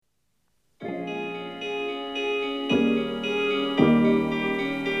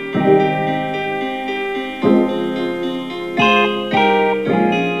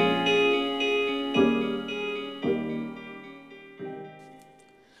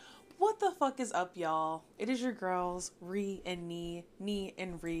the fuck is up, y'all? It is your girls, Ree and Nee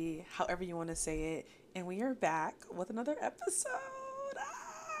and Ree, however you want to say it. And we are back with another episode.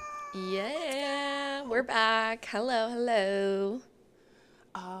 Yeah, we're back. Hello, hello.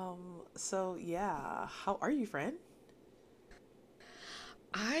 So yeah, how are you, friend?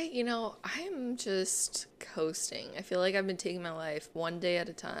 I'm just coasting. I feel like I've been taking my life one day at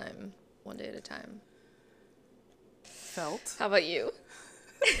a time. One day at a time. Felt. How about you?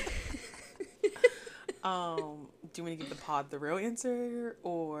 Do you want to give the pod the real answer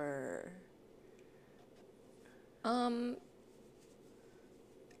or Um,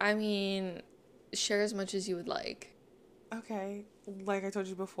 I mean, share as much as you would like. okay, like I told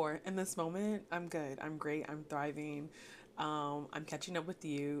you before, in this moment, I'm good. I'm great. I'm thriving. I'm catching up with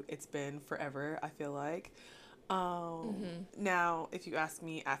you. It's been forever, I feel like. Now, if you ask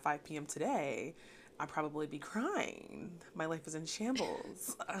me at 5 p.m. today, I'd probably be crying. My life is in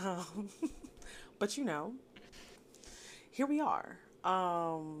shambles. But here we are.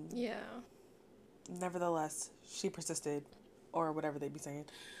 Yeah. Nevertheless, she persisted, or whatever they be saying.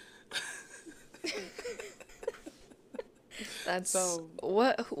 That's So,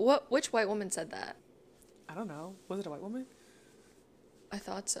 which white woman said that? I don't know. Was it a white woman? I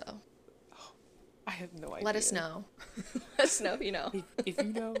thought so. I have no Let us idea. know. Let us know if you know. If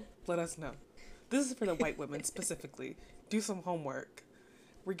you know, let us know. This is for the white women specifically. Do some homework.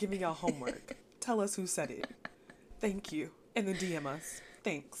 We're giving y'all homework. Tell us who said it. Thank you. And then DM us.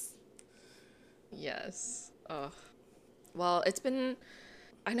 Thanks. Yes. Ugh. Well,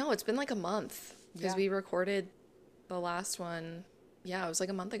 I know it's been like a month because Yeah. we recorded the last one. Yeah, it was like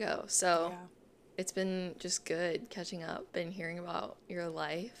a month ago. So Yeah. it's been just good catching up and hearing about your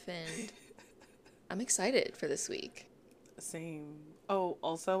life, and I'm excited for this week. Same. Oh,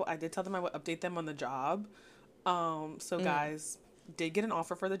 also, I did tell them I would update them on the job. So Mm. guys, did get an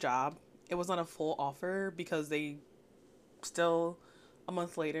offer for the job. It was not a full offer because they still, a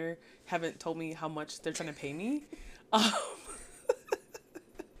month later, haven't told me how much they're trying to pay me. Um,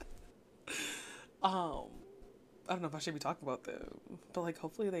 um, I don't know if I should be talking about them, but like,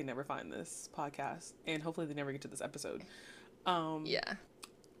 hopefully they never find this podcast, and hopefully they never get to this episode. Um, Yeah.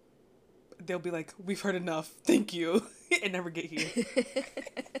 they'll be like, "We've heard enough, thank you," and never get here.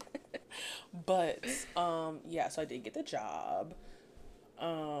 But yeah, so I did get the job.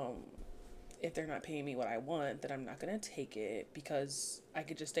 Um, if they're not paying me what I want, then I'm not gonna take it because I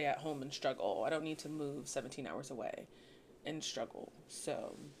could just stay at home and struggle. I don't need to move 17 hours away and struggle.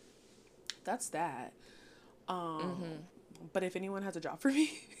 So that's that. Um, Mm-hmm. but if anyone has a job for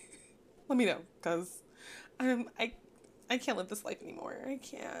me, let me know because I'm I can't live this life anymore. I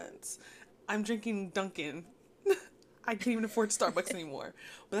can't. I'm drinking Dunkin'. I can't even afford Starbucks anymore.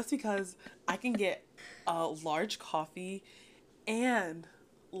 But that's because I can get a large coffee and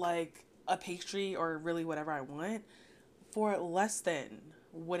like a pastry or really whatever I want for less than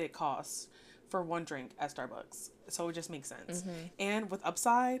what it costs for one drink at Starbucks. So it just makes sense. Mm-hmm. And with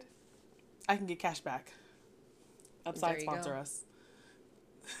Upside, I can get cash back. There Upside you sponsor go. us.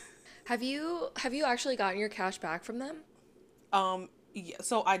 Have you actually gotten your cash back from them? Yeah,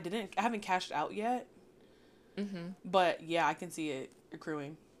 so I haven't cashed out yet, Mm-hmm. but yeah, I can see it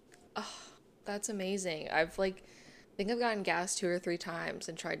accruing. That's amazing. I think I've gotten gas 2 or 3 times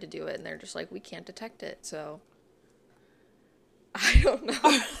and tried to do it, and they're just like, we can't detect it. So I don't know.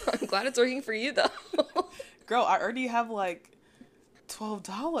 I'm glad it's working for you though. Girl, I already have like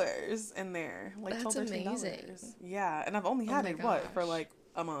 $12 in there, like That's 12 amazing. $13. Yeah, and I've only Oh had my it what for gosh. like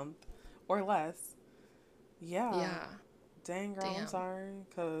a month or less. Yeah. Yeah. Dang, girl, I'm Damn. sorry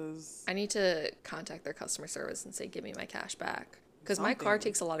cuz I need to contact their customer service and say, give me my cash back. Because my car something.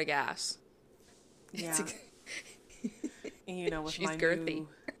 takes a lot of gas. It's Yeah. And with she's my girthy. new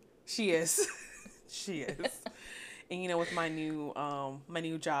she is. She is. And with my new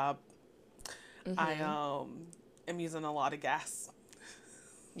job, I Mm-hmm. am using a lot of gas.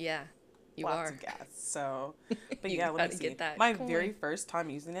 Yeah, you Lots are. of gas. So, but You yeah, let me gotta see. get that My very coin. first time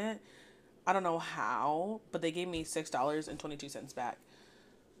using it, I don't know how, but they gave me $6.22 back.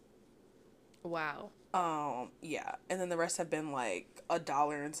 Wow. Yeah, and then the rest have been like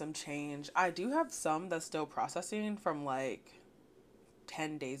 $1 and some change. I do have some that's still processing from like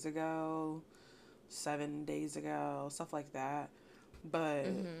 10 days ago, 7 days ago, stuff like that. But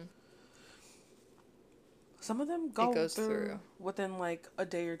Mm-hmm. some of them It go goes through through. within like a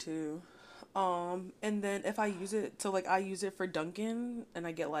day or two. And then if I use it, so like I use it for Dunkin' and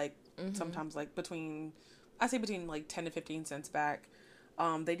I get like Mm-hmm. sometimes like I say between like 10 to 15 cents back.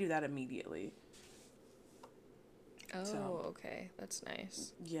 They do that immediately. So Oh, okay. That's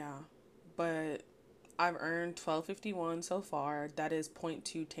nice. yeah, but I've earned 12.51 so far. That is point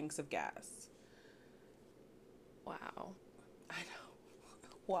 0.2 tanks of gas. Wow. I know.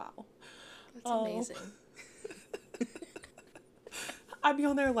 Wow. That's amazing. I'd be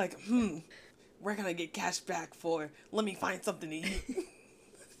on there like, we're gonna get cash back for, let me find something to eat.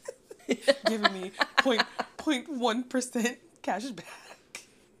 Giving me point 0.1% cash back.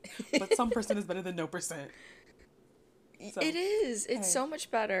 But some percent is better than no percent. So, It is. It's hey. so much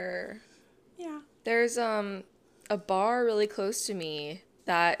better. Yeah. There's a bar really close to me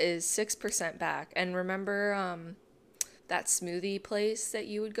that is 6% back. And remember that smoothie place that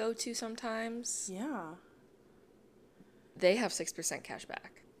you would go to sometimes? Yeah. They have 6% cash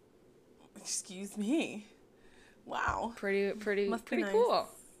back. Excuse me. Wow. Must be Pretty nice. cool.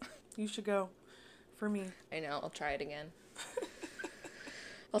 You should go. For me. I know. I'll try it again.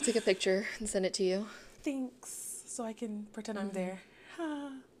 I'll take a picture and send it to you. Thanks. So I can pretend I'm there.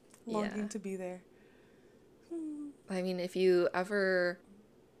 Longing Yeah. to be there. I mean, if you ever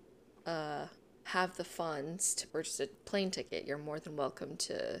have the funds to purchase a plane ticket, you're more than welcome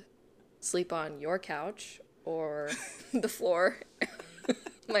to sleep on your couch or the floor,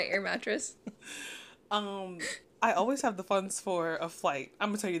 my air mattress. I always have the funds for a flight. I'm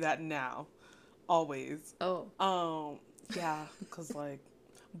gonna tell you that now. Always. Oh, Yeah, cause like,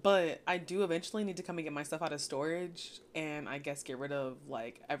 but I do eventually need to come and get my stuff out of storage, and I guess get rid of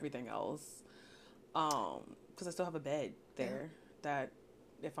like everything else. Cause I still have a bed yeah. there that,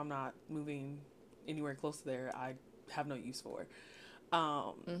 if I'm not moving anywhere close to there, I have no use for.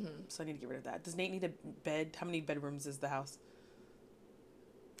 So I need to get rid of that. Does Nate need a bed? How many bedrooms is the house?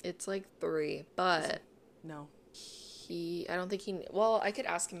 It's like 3, Is it? but No. I don't think well, I could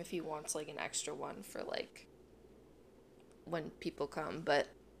ask him if he wants like an extra one for like when people come, but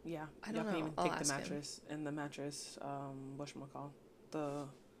Yeah. I Y'all don't can know. even I'll take the ask him. mattress and the mattress. Whatchamacall? The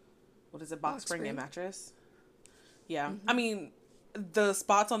what is it? Box Box spring and spring? mattress. Yeah. I mean, the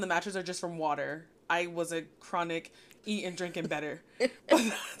spots on the mattress are just from water. I was a chronic eat and drinking better. But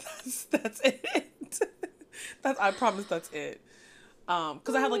that's it. That's I promise that's it.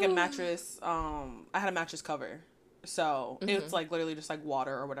 Cuz I had like a mattress, I had a mattress cover. So, it's like literally just like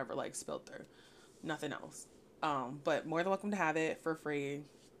water or whatever like spilled through. Nothing else. But more than welcome to have it for free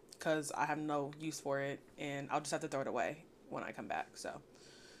cuz I have no use for it and I'll just have to throw it away when I come back. So,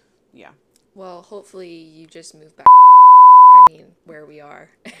 yeah. Well, hopefully you just move back. I mean, where we are.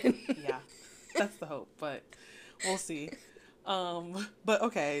 Yeah. That's the hope, but we'll see. But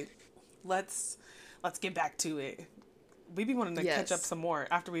okay, let's get back to it. We be wanting to catch up Yes, some more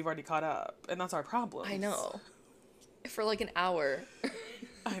after we've already caught up, and that's our I problems. know. For like an hour.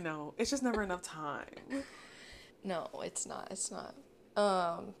 I know. It's just never enough time. No, it's not. It's not.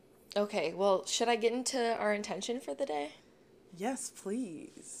 Okay, well, should I get into our intention for the day? Yes,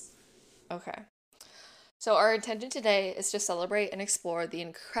 please. Okay. So, our intention today is to celebrate and explore the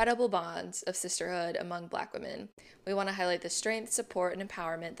incredible bonds of sisterhood among Black women. We want to highlight the strength, support, and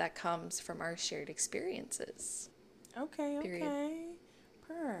empowerment that comes from our shared experiences. Okay, Period. okay.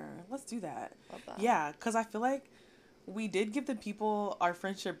 Let's do that. Love that. Yeah, because I feel like we did give the people our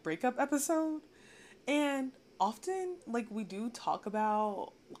friendship breakup episode, and often, like, we do talk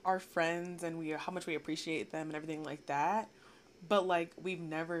about our friends and how much we appreciate them and everything like that. But like we've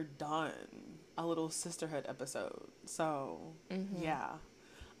never done a little sisterhood episode. So yeah.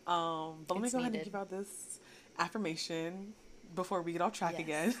 But let me It's go ahead and needed. give out this affirmation before we get off track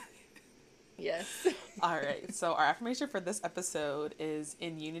again. Yes. Yes. All right. So our affirmation for this episode is: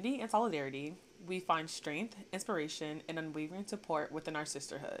 in unity and solidarity, we find strength, inspiration, and unwavering support within our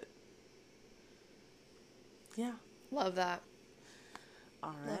sisterhood. Yeah. Love that.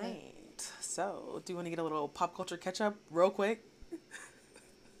 All Love it. right. So, do you want to get a little pop culture catch up real quick?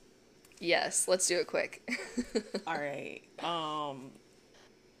 Yes, let's do it quick. All right.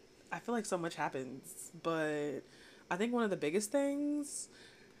 I feel like so much happens, but I think one of the biggest things,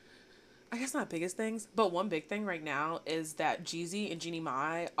 I guess not biggest things, but one big thing right now is that Jeezy and Jeannie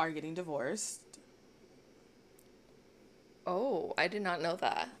Mai are getting divorced. Oh, I did not know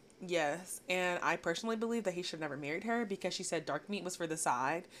that. Yes, and I personally believe that he should have never married her because she said dark meat was for the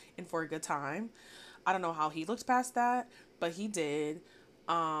side and for a good time. I don't know how he looked past that, but he did.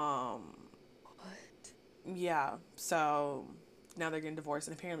 Um, What? yeah, so now they're getting divorced,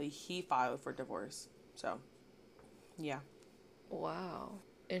 and apparently he filed for divorce. So, yeah. Wow.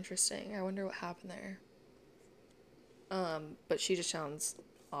 Interesting. I wonder what happened there. But she just sounds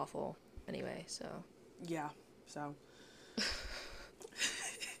awful anyway, so. Yeah, so.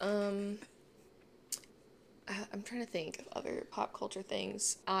 Um, I'm trying to think of other pop culture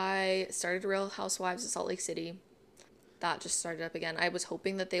things. I started Real Housewives of Salt Lake City. that just started up again. I was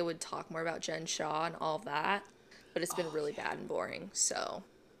hoping that they would talk more about Jen Shaw and all of that, but it's been Oh, really yeah. bad and boring. So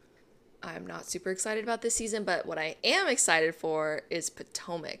I'm not super excited about this season, but what I am excited for is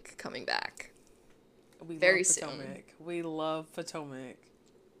Potomac coming back We very love soon. Potomac. We love Potomac.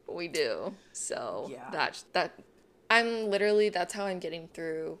 We do. So Yeah. that I'm literally, that's how I'm getting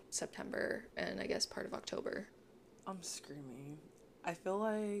through September and I guess part of October. I'm screaming. I feel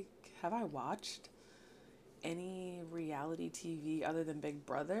like, have I watched any reality TV other than Big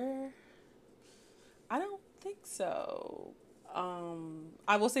Brother? I don't think so.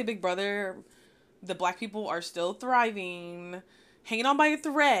 I will say Big Brother, the black people are still thriving, hanging on by a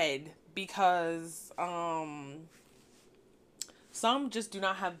thread because some just do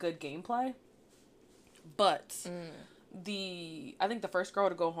not have good gameplay. But I think the first girl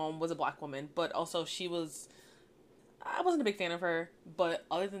to go home was a black woman, but also I wasn't a big fan of her, but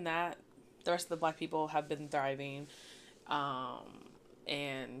other than that, the rest of the black people have been thriving.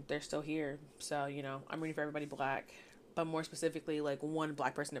 And they're still here. So, I'm rooting for everybody black, but more specifically, like one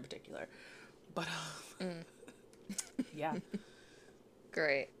black person in particular. But, yeah.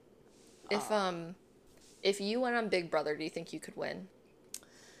 Great. If you went on Big Brother, do you think you could win?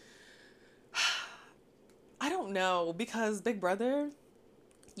 I don't know, because Big Brother,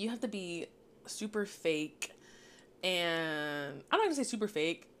 you have to be super fake. And I'm not going to say super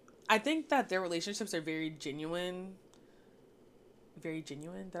fake. I think that their relationships are very genuine. Very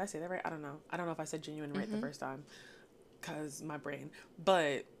genuine. Did I say that right? I don't know. I don't know if I said genuine right the first time, because my brain.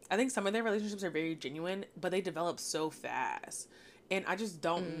 But I think some of their relationships are very genuine, but they develop so fast. And I just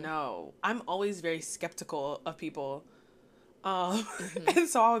don't know. I'm always very skeptical of people. And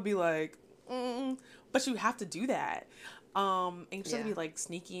so I would be like, but you have to do that. And you just have to Yeah. be like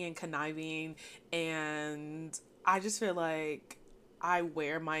sneaky and conniving. And I just feel like I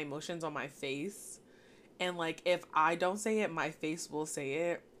wear my emotions on my face. And like if I don't say it, my face will say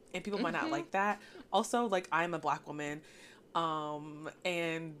it. And people might not like that. Also, like I'm a black woman.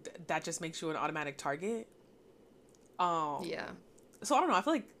 And that just makes you an automatic target. Um, Yeah. so I don't know. I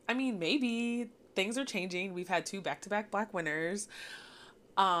feel like, I mean, maybe things are changing. We've had two back-to-back black winners.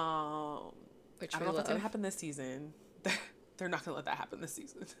 I Which don't we know if that's gonna love. happen this season. They're not gonna let that happen this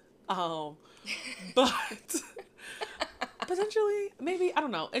season. But potentially, maybe, I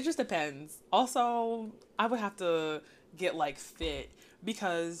don't know. It just depends. Also, I would have to get like fit,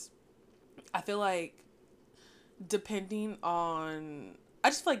 because I feel like depending on, I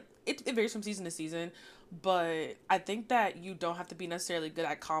just feel like it varies from season to season, but I think that you don't have to be necessarily good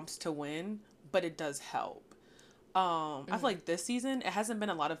at comps to win, but it does help. I feel like this season it hasn't been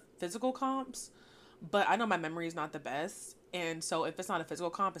a lot of physical comps, but I know my memory is not the best. And so if it's not a physical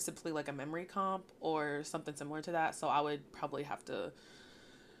comp, it's simply like a memory comp or something similar to that. So I would probably have to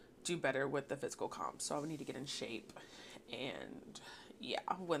do better with the physical comps. So I would need to get in shape and yeah,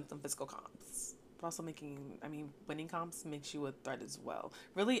 win some physical comps. But also winning comps makes you a threat as well.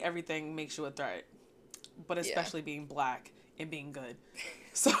 Really, everything makes you a threat, but Yeah. especially being black and being good.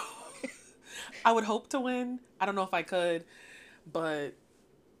 So I would hope to win. I don't know if I could, but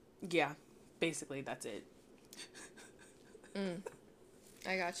yeah, basically that's it.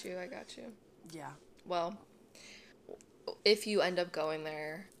 I got you. I got you. Yeah. Well, if you end up going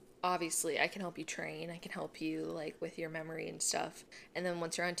there, obviously I can help you train. I can help you like with your memory and stuff. And then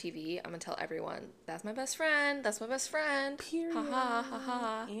once you're on TV, I'm gonna tell everyone, that's my best friend. That's my best friend. Ha ha ha Period.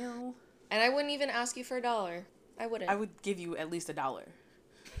 ha. Ew. And I wouldn't even ask you for $1. I I wouldn't. would give you at least $1.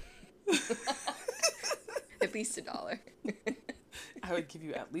 At least $1. I would give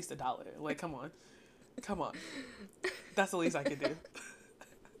you at least $1. Like, come on. Come on. That's the least I could do.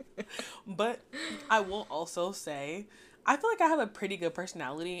 But I will also say, I feel like I have a pretty good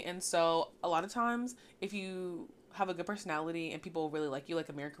personality. And so a lot of times, if you have a good personality and people really like you, like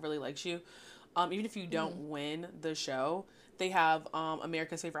America really likes you, even if you don't win the show, they have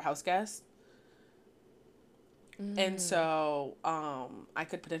America's Favorite House Guest. And so I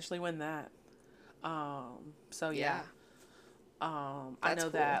could potentially win that. So yeah. Yeah, I that's know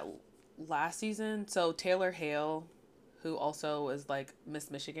cool. that last season, so Taylor Hale, who also is like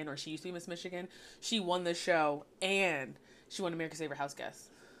Miss Michigan, or she used to be Miss Michigan, she won the show and she won America's Favorite House Guest.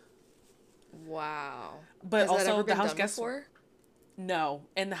 Wow. But Has that also ever the been house done guests, before? no,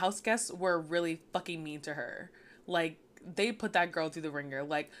 and the house guests were really fucking mean to her. Like they put that girl through the ringer.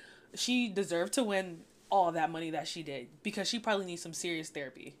 Like she deserved to win all that money that she did, because she probably needs some serious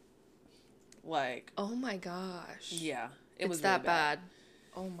therapy. Like, Oh my gosh. yeah, it It's was really that bad. bad.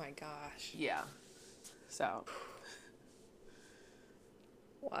 Oh my gosh. Yeah. So,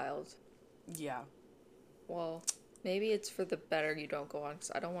 Wild. yeah. Well, maybe it's for the better you don't go on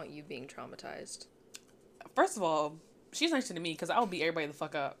because I don't want you being traumatized. First of all, she's nicer to me because I would beat everybody the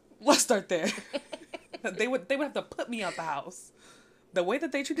fuck up. Let's start there. They would have to put me out the house. The way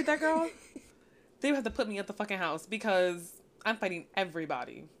that they treated that girl, they would have to put me at the fucking house because I'm fighting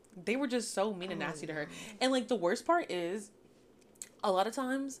everybody. They were just so mean and nasty to her. And like the worst part is, a lot of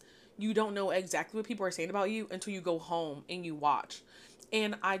times you don't know exactly what people are saying about you until you go home and you watch.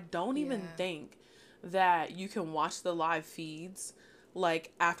 And I don't even think that you can watch the live feeds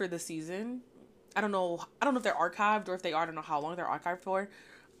like after the season. I don't know if they're archived, or if they are, I don't know how long they're archived for.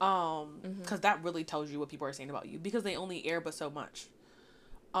 Because that really tells you what people are saying about you, because they only air but so much.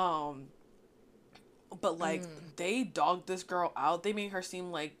 But like they dogged this girl out. They made her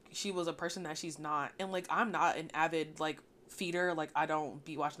seem like she was a person that she's not. And like, I'm not an avid like feeder. Like, I don't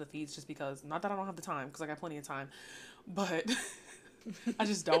be watching the feeds just because, not that I don't have the time, because I got plenty of time, but I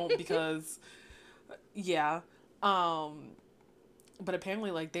just don't, because yeah. But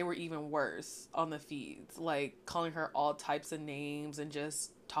apparently like they were even worse on the feeds, like calling her all types of names and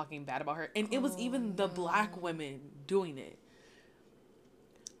just talking bad about her. And it was even the black women doing it.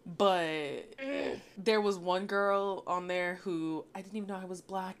 But there was one girl on there who, I didn't even know I was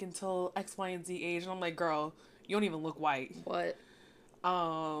black until X, Y, and Z age. And I'm like, girl, you don't even look white. What?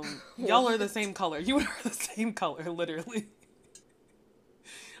 Y'all are the same color. You are the same color, literally.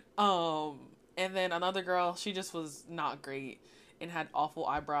 And then another girl, she just was not great and had awful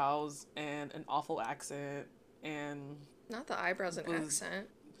eyebrows and an awful accent, and Not the eyebrows and accent.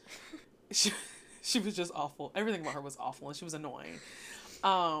 She was just awful. Everything about her was awful, and she was annoying.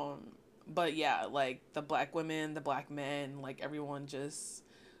 But yeah, like the black women, the black men, like everyone just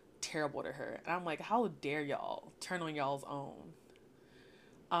terrible to her. And I'm like, how dare y'all turn on y'all's own?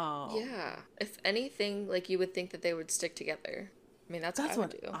 Yeah. If anything, like, you would think that they would stick together. I mean, that's what I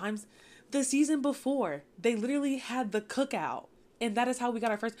would do. The season before, they literally had the cookout, and that is how we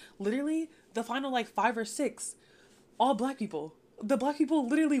got our first. Literally, the final like 5 or 6, all black people. The black people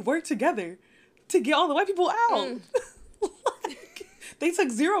literally worked together to get all the white people out. Like, they took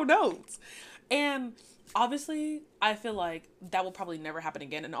 0 notes. And obviously, I feel like that will probably never happen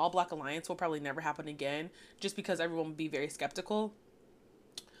again. An all-black alliance will probably never happen again, just because everyone will be very skeptical.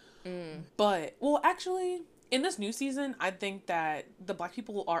 But, well, actually, in this new season, I think that the black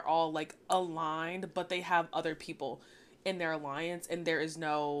people are all, like, aligned, but they have other people in their alliance, and there's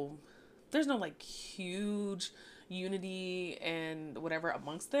no, like, huge unity and whatever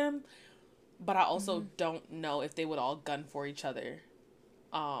amongst them. But I also don't know if they would all gun for each other.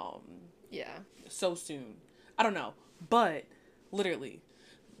 Yeah. So soon. I don't know. But, literally,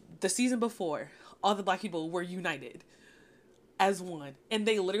 the season before, all the black people were united as one. And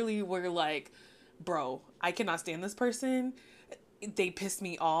they literally were like, bro, I cannot stand this person. They pissed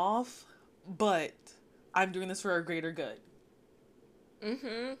me off, but I'm doing this for a greater good.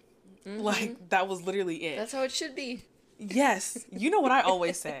 Like, that was literally it. That's how it should be. Yes. You know what I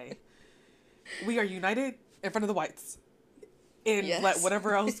always say. We are united in front of the whites. And let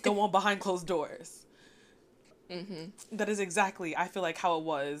whatever else go on behind closed doors. That is exactly, I feel like, how it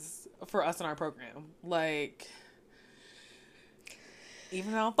was for us in our program. Like,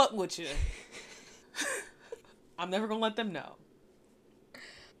 even though I don't fuck with you, I'm never gonna let them know.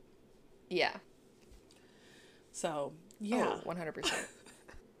 Yeah. So, yeah. Oh, 100%.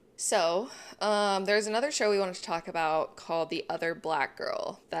 So, there's another show we wanted to talk about called The Other Black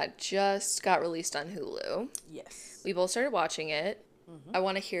Girl that just got released on Hulu. Yes. We both started watching it. I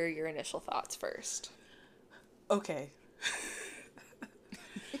want to hear your initial thoughts first. Okay.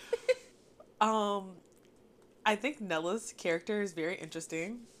 I think Nella's character is very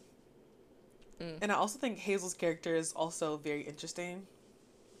interesting. And I also think Hazel's character is also very interesting.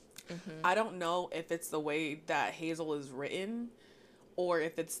 I don't know if it's the way that Hazel is written or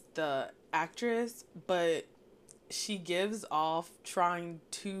if it's the actress, but she gives off trying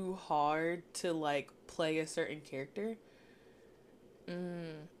too hard to like play a certain character.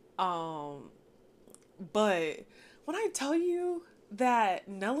 But when I tell you that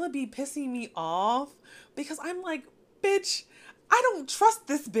Nella be pissing me off, because I'm like, bitch, I don't trust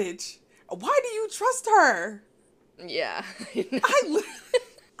this bitch. Why do you trust her? Yeah.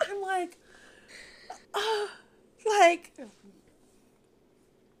 I'm like, like,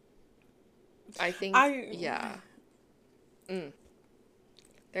 I think, yeah.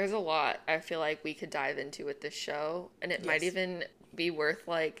 There's a lot I feel like we could dive into with this show, and it might even be worth,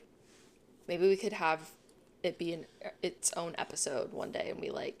 like, maybe we could have it be its own episode one day, and we,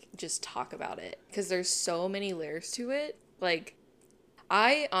 like, just talk about it, because there's so many layers to it. Like,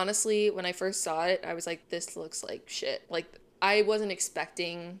 I honestly, when I first saw it, I was like, this looks like shit. Like, I wasn't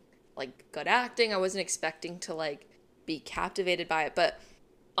expecting, like, good acting. I wasn't expecting to, like, be captivated by it. But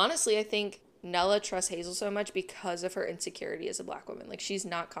honestly, I think Nella trusts Hazel so much because of her insecurity as a black woman. Like, she's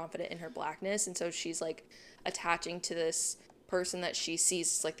not confident in her blackness, and so she's, like, attaching to this person that she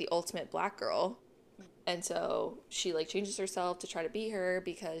sees as, like, the ultimate black girl. And so she, like, changes herself to try to be her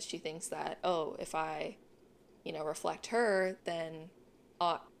because she thinks that, oh, if I, reflect her, then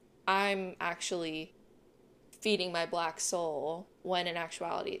I'm actually feeding my black soul, when in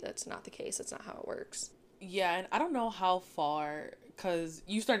actuality, that's not the case. That's not how it works. Yeah, and I don't know how far, because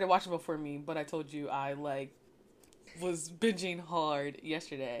you started watching before me, but I told you I, like, was binging hard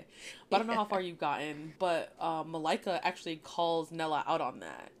yesterday. But I don't know how far you've gotten, but Malika actually calls Nella out on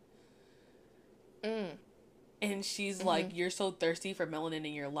that. Mm. And she's like, you're so thirsty for melanin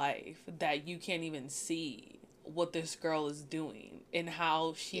in your life that you can't even see what this girl is doing and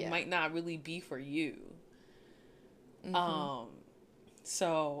how she might not really be for you.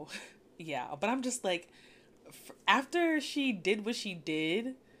 So, yeah. But I'm just like, after she did what she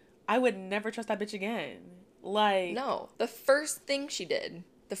did, I would never trust that bitch again. Like... No. The first thing she did.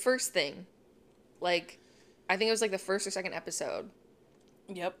 The first thing. Like, I think it was like the first or second episode.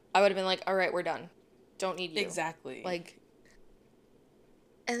 Yep. I would have been like, all right, we're done. Don't need you. Exactly. Like,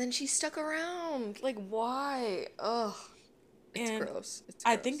 and then she stuck around. Like, why? Ugh. It's gross. It's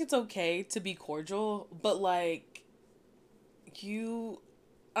gross. I think it's okay to be cordial, but like,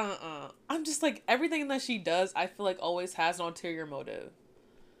 I'm just like, everything that she does, I feel like always has an ulterior motive.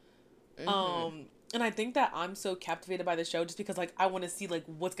 And I think that I'm so captivated by the show just because, like, I want to see, like,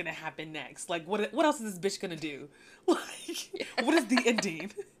 what's gonna happen next. Like, what else is this bitch gonna do? Like, what is the ending?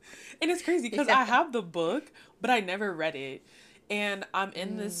 And it's crazy because I have the book, but I never read it. And I'm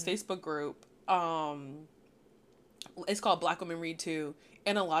in this Facebook group. It's called Black Women Read Too.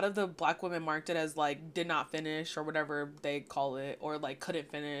 And a lot of the black women marked it as, like, did not finish or whatever they call it. Or, like,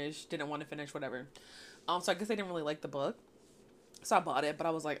 couldn't finish, didn't want to finish, whatever. So I guess they didn't really like the book. So I bought it, but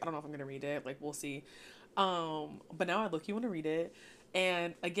I was like, I don't know if I'm going to read it. Like, we'll see. But now I look-y want to read it.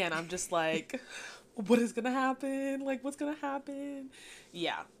 And, again, I'm just like, what is going to happen? Like, what's going to happen?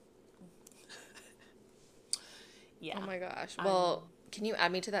 Yeah. Yeah. Oh, my gosh. Well, can you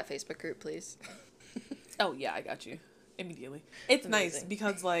add me to that Facebook group, please? Oh, yeah, I got you. Immediately. It's amazing. Nice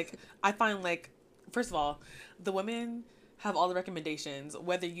because, like, I find, like, first of all, the women have all the recommendations,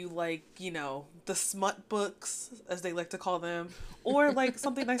 whether you like, the smut books, as they like to call them, or, like,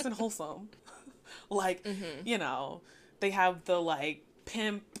 something nice and wholesome. Like, they have the, like,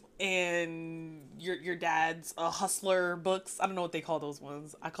 pimp and your dad's hustler books. I don't know what they call those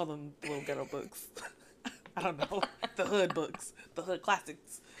ones. I call them the little ghetto books. I don't know. The hood books. The hood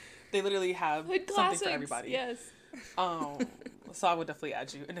classics. They literally have something for everybody. Yes. So I would definitely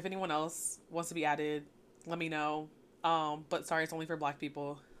add you. And if anyone else wants to be added, let me know. But sorry, it's only for black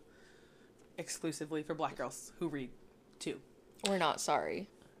people. Exclusively for black girls who read too. We're not sorry.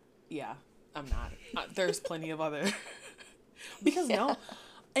 Yeah, I'm not. There's plenty of other. Because no,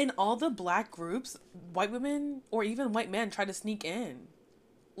 in all the black groups, white women or even white men try to sneak in.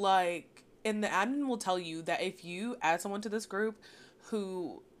 Like, and the admin will tell you that if you add someone to this group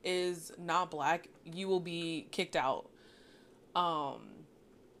who is not black, you will be kicked out.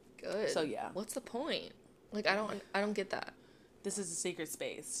 Good. So yeah. What's the point? Like, I don't get that. This is a secret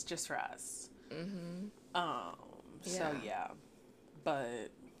space just for us. So yeah.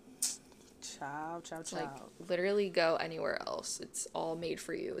 But ciao. Like, literally go anywhere else. It's all made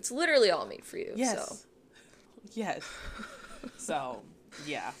for you. It's literally all made for you. Yes. So. Yes. So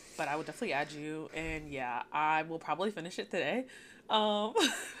yeah, but I would definitely add you, and yeah, I will probably finish it today.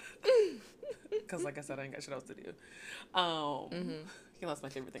 Because like I said, I ain't got shit else to do. That's my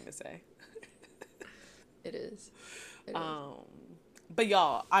favorite thing to say. It is. But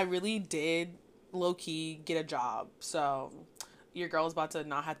y'all, I really did low-key get a job. So your girl's about to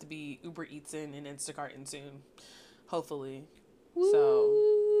not have to be Uber Eatsing and Instacarting soon. Hopefully. Woo!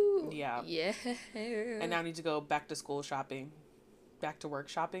 So yeah. Yeah. And now I need to go back to school shopping. Back to work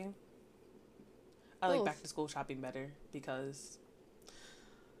shopping. I like back to school shopping better because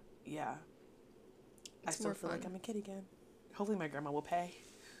yeah. I still feel like I'm a kid again. Hopefully my grandma will pay.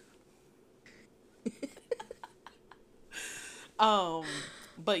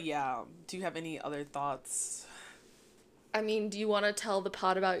 But yeah, do you have any other thoughts? I mean, do you want to tell the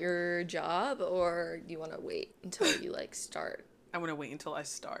pod about your job, or do you want to wait until you start? I want to wait until I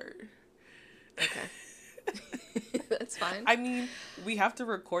start. Okay. That's fine. I mean, we have to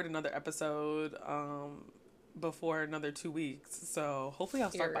record another episode before another 2 weeks, so hopefully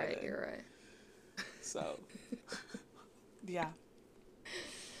I'll start by then. You're right. So, yeah.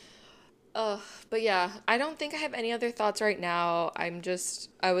 But yeah, I don't think I have any other thoughts right now. I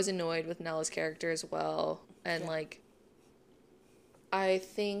was annoyed with Nella's character as well. And I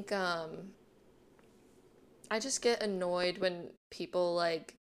think, I just get annoyed when people,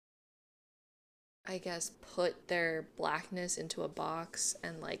 like, I guess, put their blackness into a box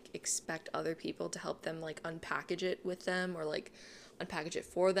and, like, expect other people to help them, like, unpackage it with them or, like, unpackage it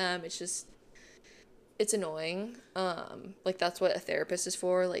for them. It's just, it's annoying. Like, that's what a therapist is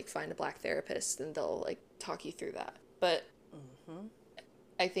for. Like, find a black therapist and they'll, like, talk you through that. But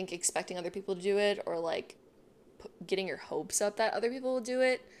I think expecting other people to do it or, like, getting your hopes up that other people will do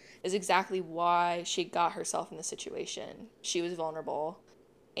it is exactly why she got herself in the situation. She was vulnerable,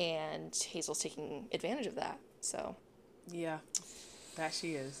 and Hazel's taking advantage of that. So, Yeah, that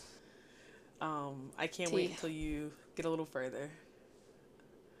she is. I can't wait T. until you get a little further.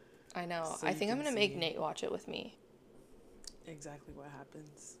 I know. So I you think I'm can gonna make see Nate watch it with me. exactly what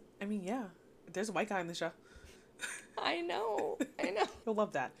happens. I mean, yeah, there's a white guy in the show. I know. I know. You'll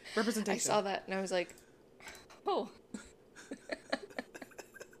love that I representation. saw that and I was like, oh.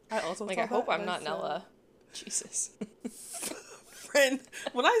 I also Like, saw I hope that I'm and I not said, Nella. Jesus. friend,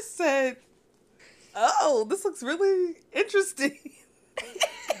 when I said, "Oh, this looks really interesting,"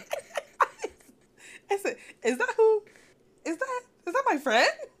 I said, "Is that who? Is that my friend?"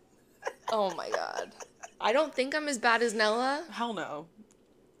 Oh my god. I don't think I'm as bad as Nella. Hell no.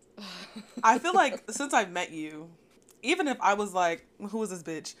 I feel like since I've met you, even if I was like, "Who is this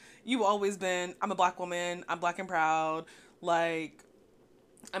bitch?" You've always been, "I'm a black woman. I'm black and proud. Like,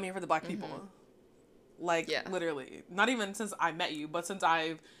 I'm here for the black people." Like, Yeah. literally. Not even since I met you, but since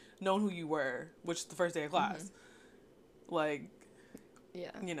I've known who you were, which is the first day of class. Like,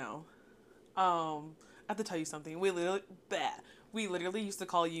 Yeah. you know. I have to tell you something. We literally used to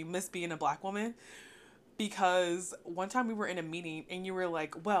call you Miss Being a Black Woman because one time we were in a meeting and you were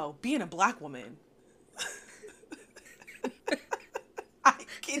like, "Well, being a black woman." I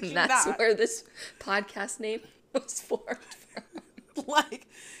kid And you that's not. where this podcast name was formed from. Like,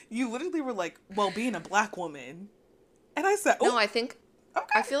 you literally were like, "Well, being a black woman." And I said, No, "Oh, I think, okay."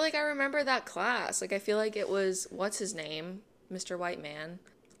 I feel like I remember that class. Like, I feel like it was, what's his name? Mr. White Man.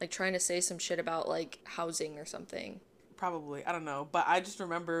 Like, trying to say some shit about, like, housing or something. Probably. I don't know. But I just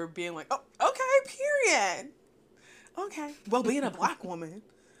remember being like, "Oh, okay, period. Okay. Well, being a black woman."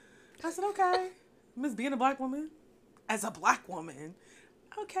 I said, "Okay. Miss Being a Black Woman. As a black woman.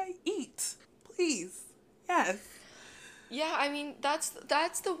 Okay, eat. Please. Yes." Yeah, I mean, that's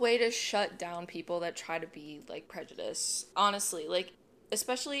the way to shut down people that try to be, like, prejudiced. Honestly, like,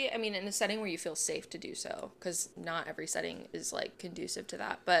 especially, I mean, in a setting where you feel safe to do so, because not every setting is, like, conducive to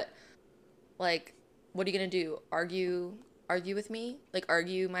that. But, like, what are you gonna do? Argue with me? Like,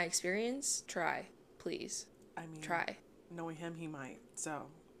 argue my experience? Try, please. I mean, Try. knowing him, he might. So.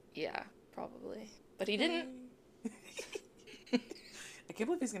 Yeah, probably. But he Hey. didn't. I can't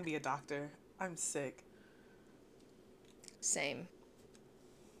believe he's going to be a doctor. I'm sick. Same.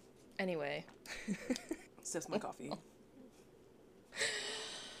 Anyway. Sips my coffee.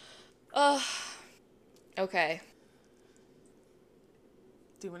 Okay.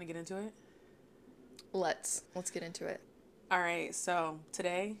 Do you want to get into it? Let's get into it. All right. So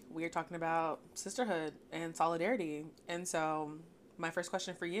today we are talking about sisterhood and solidarity. And so my first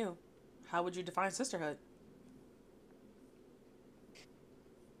question for you, how would you define sisterhood?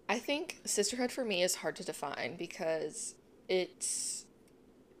 I think sisterhood for me is hard to define because it's,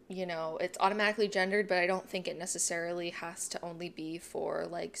 you know, it's automatically gendered, but I don't think it necessarily has to only be for,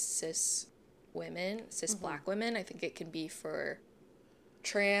 like, cis women, cis black women. I think it can be for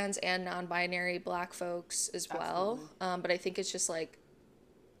trans and non-binary black folks as well. But I think it's just, like,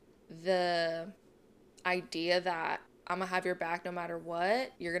 the idea that I'm gonna have your back no matter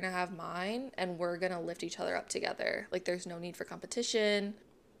what, you're gonna have mine, and we're gonna lift each other up together. Like, there's no need for competition,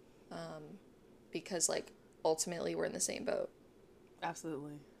 because, like, ultimately we're in the same boat.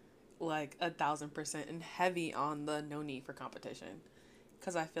 Absolutely. Like 1,000% and heavy on the no need for competition.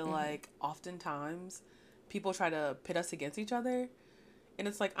 Because I feel like oftentimes people try to pit us against each other. And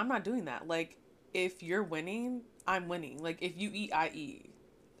it's like, I'm not doing that. Like, if you're winning, I'm winning. Like, if you eat, I eat.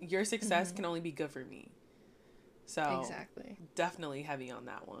 Your success can only be good for me. So, Exactly. definitely heavy on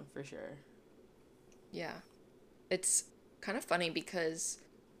that one for sure. Yeah. It's kind of funny because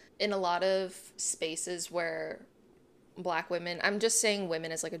in a lot of spaces where black women, I'm just saying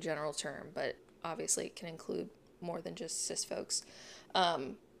women as, like, a general term, but obviously it can include more than just cis folks.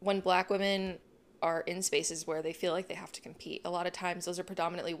 When black women are in spaces where they feel like they have to compete, a lot of times those are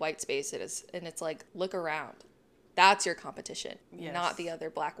predominantly white spaces, and it's like, look around. That's your competition, not the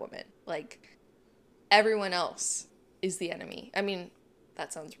other black woman. Like, everyone else is the enemy. I mean,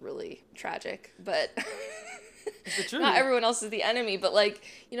 that sounds really tragic, but It's the truth. not everyone else is the enemy, but, like,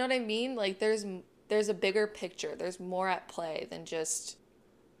 you know what I mean? Like, there's a bigger picture. There's more at play than just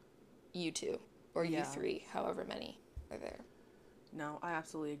you two. or you Yeah. three, however many are there. No, I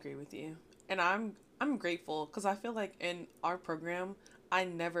absolutely agree with you. And I'm grateful because I feel like in our program, I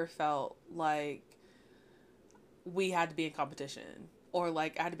never felt like we had to be in competition or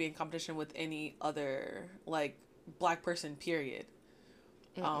like I had to be in competition with any other like black person period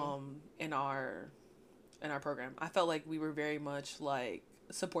Mm-mm. in our program. I felt like we were very much like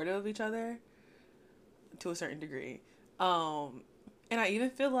supportive of each other to a certain degree. Um and I even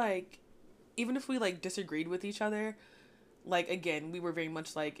feel like even if we like disagreed with each other, like again, we were very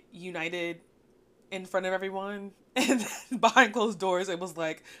much like united in front of everyone, and then behind closed doors it was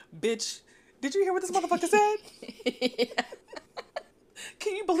like, bitch, did you hear what this motherfucker said? Yeah.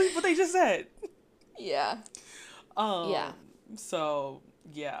 Can you believe what they just said? Yeah. Um Yeah. so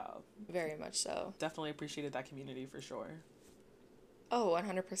yeah, Very much so. definitely appreciated that community for sure. Oh,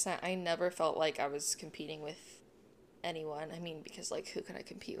 100%. I never felt like I was competing with anyone. I mean, because, like, who can I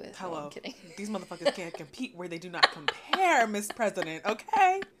compete with? No, I'm Hello. kidding. These motherfuckers can't compete where they do not compare, Miss President,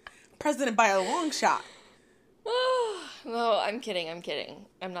 okay? President by a long shot. No, I'm kidding. I'm kidding.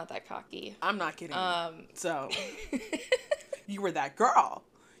 I'm not that cocky. I'm not kidding. Um, So, you were that girl.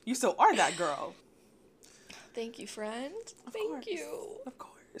 You still are that girl. Thank you, friend. Of Thank course. you. Of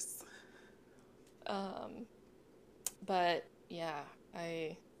course. But yeah,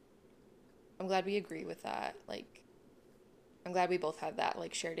 I'm glad we agree with that. Like, I'm glad we both had that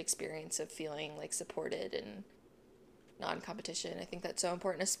like shared experience of feeling like supported and non-competition. I think that's so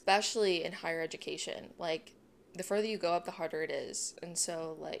important, especially in higher education. Like, the further you go up, the harder it is. And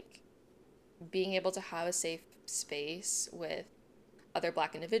so, like, being able to have a safe space with other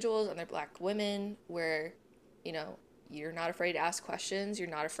black individuals, other black women, where, you know, you're not afraid to ask questions, you're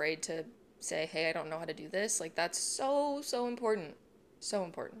not afraid to say, hey, I don't know how to do this. Like, that's so, so important. So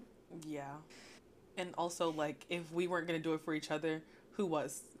important. Yeah. And also, like, if we weren't going to do it for each other, who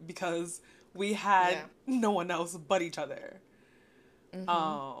was? Because we had Yeah. no one else but each other.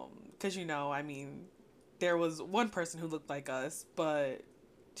 Mm-hmm. Because, you know, I mean, there was one person who looked like us, but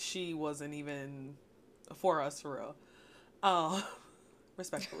she wasn't even for us for real.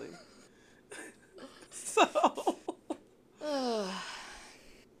 Respectfully. So,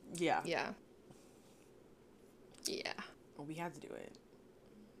 yeah, Yeah. Yeah. we had to do it.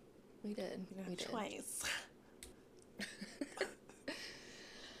 We did. We didn't We have did. a choice.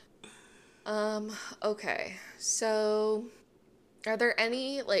 Okay. So, are there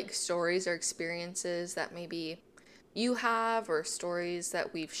any like stories or experiences that maybe you have or stories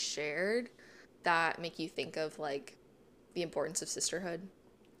that we've shared that make you think of like the importance of sisterhood?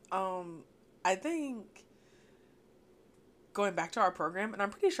 I think going back to our program, and I'm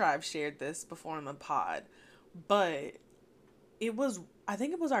pretty sure I've shared this before on the pod, but I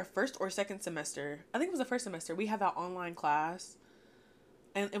think it was our first or second semester. I think it was the first semester. We had that online class,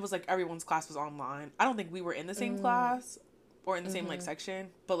 and it was like everyone's class was online. I don't think we were in the same Mm, class or in the same like mm-hmm. section,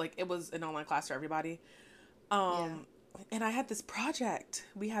 but like it was an online class for everybody. Yeah. Um, and I had this project.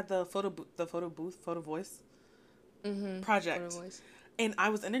 We had the photo voice Mm-hmm. Photo project, voice. and I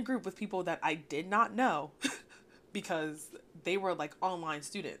was in a group with people that I did not know because they were like online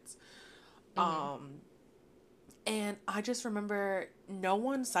students. Mm-hmm. Um, and I just remember no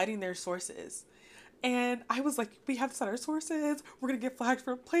one citing their sources. And I was like, we have to cite our sources. We're going to get flagged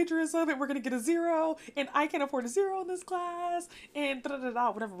for plagiarism and we're going to get a 0. And I can't afford a 0 in this class. And da da da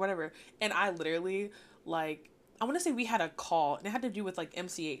da, whatever, whatever. And I literally, like, I want to say we had a call and it had to do with like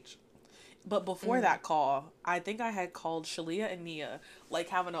MCH. But before Mm. that call, I think I had called Shalia and Nia, like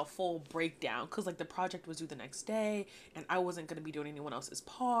having a full breakdown because like the project was due the next day and I wasn't going to be doing anyone else's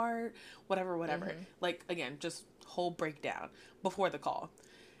part, whatever, whatever. Mm-hmm. Like, again, just whole breakdown before the call.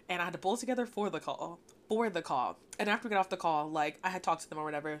 And I had to pull it together for the call. And after we got off the call, like I had talked to them or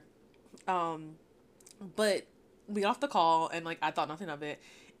whatever. Um, but we got off the call and like I thought nothing of it.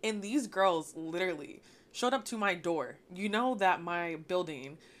 And these girls literally showed up to my door. You know that my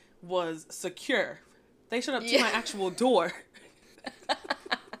building was secure. They showed up to Yeah. my actual door.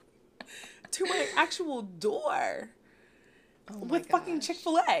 To my actual door Oh my with fucking gosh.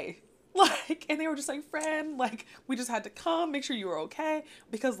 Chick-fil-A. Like, and they were just like, friend, like, we just had to come, make sure you were okay.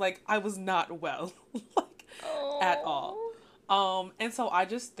 Because, like, I was not well. Like, at all. Oh. And so I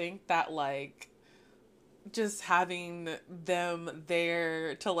just think that, like, just having them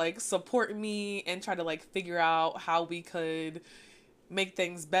there to, like, support me and try to, like, figure out how we could make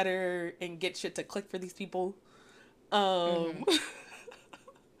things better and get shit to click for these people. Mm-hmm. Um,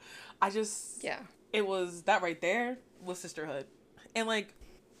 I just, Yeah. it was that right there was sisterhood. And, like,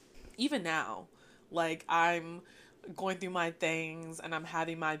 even now, like I'm going through my things and I'm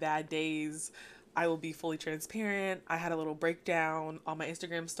having my bad days, I will be fully transparent. I had a little breakdown on my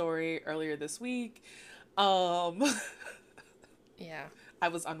Instagram story earlier this week. Um, Yeah. I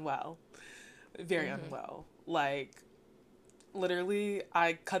was unwell, very Mm-hmm. unwell. Like, literally,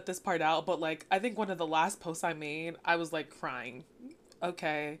 I cut this part out, but like, I think one of the last posts I made, I was like crying.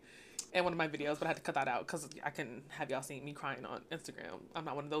 Okay. In one of my videos, but I had to cut that out because I can have y'all seeing me crying on Instagram. I'm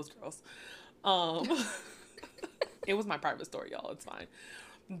not one of those girls. Um, it was my private story, y'all. It's fine.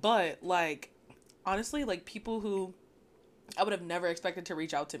 But like, honestly, like people who I would have never expected to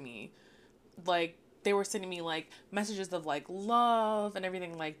reach out to me, like they were sending me like messages of like love and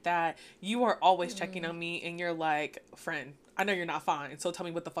everything like that. You are always checking Mm. on me, and you're like, friend, I know you're not fine, so tell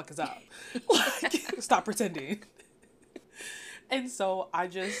me what the fuck is up. Like, stop pretending. And so I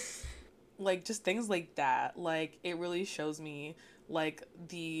just like just things like that. Like it really shows me like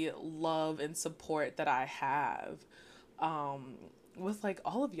the love and support that I have um with like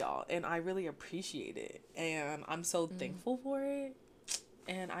all of y'all, and I really appreciate it, and I'm so Mm. thankful for it.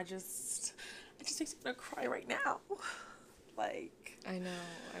 And it just makes me want to cry right now. Like, I know.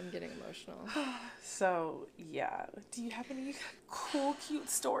 I'm getting emotional. so yeah, do you have any cool cute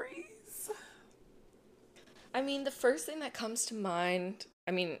stories? I mean, the first thing that comes to mind,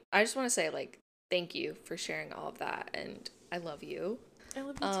 I mean, I just want to say, like, thank you for sharing all of that, and I love you. I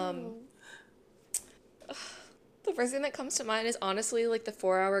love you Um, too. the first thing that comes to mind is honestly, like, the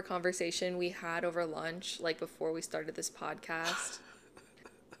 4 hour conversation we had over lunch, like, before we started this podcast.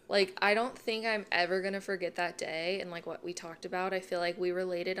 Like, I don't think I'm ever gonna forget that day and, like, what we talked about. I feel like we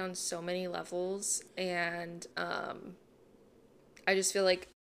related on so many levels, and, I just feel like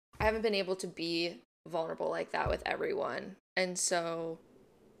I haven't been able to be vulnerable like that with everyone. And so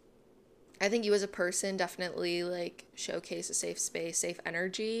I think you as a person definitely like showcase a safe space, safe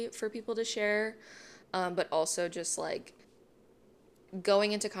energy for people to share. But also just like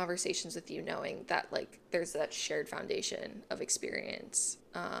going into conversations with you knowing that like there's that shared foundation of experience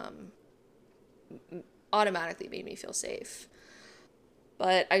automatically made me feel safe.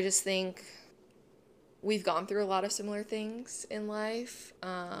 But I just think we've gone through a lot of similar things in life.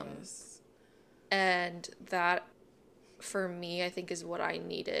 Yes. And that for me I think is what I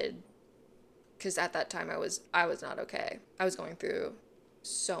needed because at that time I was not okay. I was going through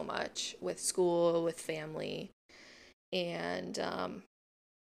so much with school, with family, and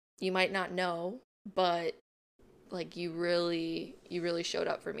you might not know, but like you really showed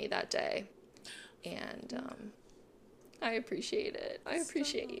up for me that day, and I appreciate it. I Stop.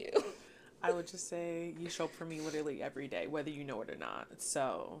 appreciate you. I would just say you show up for me literally every day, whether you know it or not.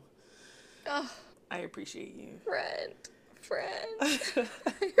 So Oh, I appreciate you. friend, friend. I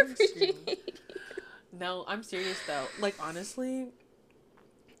I'm screaming. appreciate you. No, I'm serious though. Like honestly,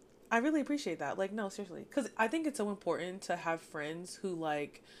 I really appreciate that. Like no, seriously, because I think it's so important to have friends who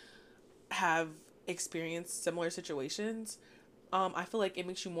like have experienced similar situations. I feel like it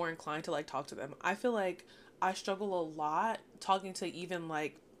makes you more inclined to like talk to them. I feel like I struggle a lot talking to even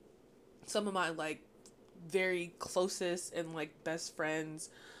like some of my like very closest and like best friends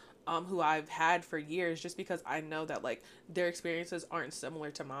who I've had for years, just because I know that like their experiences aren't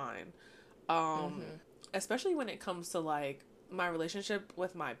similar to mine. Um Mm-hmm. Especially when it comes to like my relationship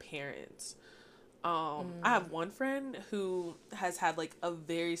with my parents. I Mm. have one friend who has had like a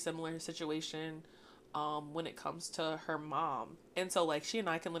very similar situation when it comes to her mom. And so like she and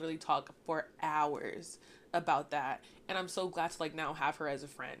I can literally talk for hours about that. And I'm so glad to like now have her as a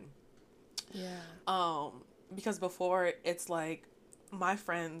friend. Yeah. Um because before it's like my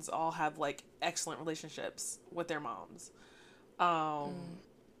friends all have like excellent relationships with their moms. Um Mm.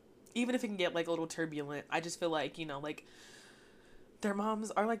 Even if it can get like a little turbulent, I just feel like, you know, like their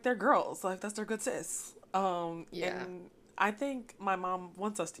moms are like their girls. Like that's their good sis. Yeah. And I think my mom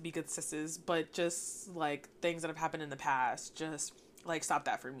wants us to be good sisses, but just like things that have happened in the past just like stop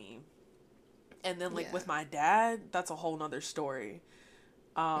that for me. And then like Yeah. with my dad, that's a whole nother story.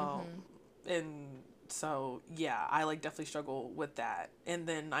 Um Mm-hmm. and so yeah, I like definitely struggle with that. And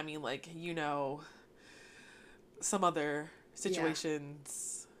then I mean like, you know, some other Yeah.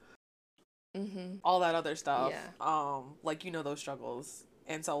 situations, Mm-hmm. all that other stuff. Yeah. Like you know those struggles.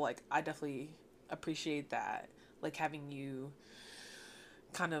 And so like I definitely appreciate that. Like having you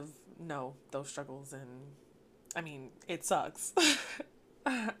kind of know those struggles, and I mean, it sucks.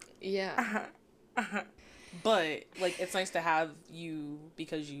 Yeah. But like it's nice to have you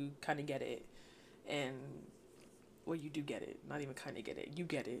because you kind of get it, and well you do get it, not even kind of get it, you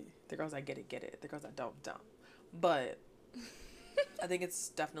get it. The girls that get it, the girls that don't. But I think it's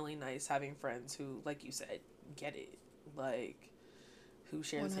definitely nice having friends who, like you said, get it, like who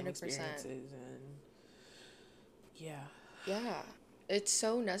share the same 100%. experiences, and yeah. Yeah. It's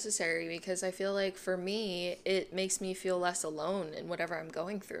so necessary because I feel like for me, it makes me feel less alone in whatever I'm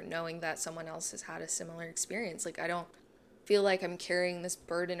going through, knowing that someone else has had a similar experience. Like, I don't feel like I'm carrying this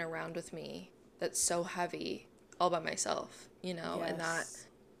burden around with me that's so heavy all by myself, you know? And Yes.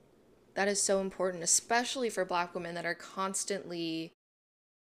 that is so important, especially for Black women that are constantly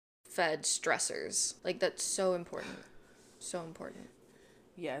fed stressors. Like, that's so important. So important.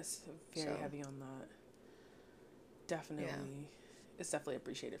 Yes, very So, heavy on that. yeah. Definitely. It's definitely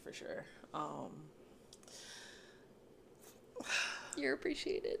appreciated for sure. You're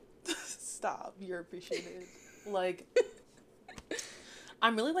appreciated. Stop. You're appreciated. Like,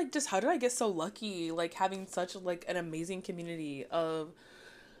 I'm really like, just how did I get so lucky? Like, having such like an amazing community of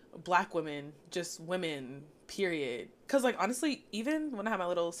Black women, just women, period. Because, like, honestly, even when I had my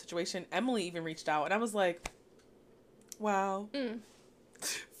little situation, Emily even reached out, and I was like, wow, Mm,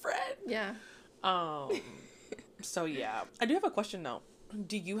 Fred. yeah. Um, so yeah, I do have a question though.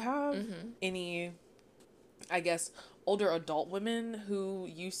 Do you have Mm-hmm. any, I guess, older adult women who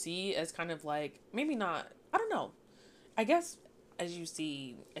you see as kind of like, maybe not, I don't know, I guess as you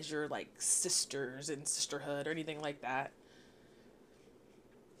see as your like sisters in sisterhood or anything like that?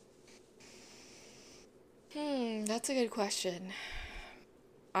 That's a good question.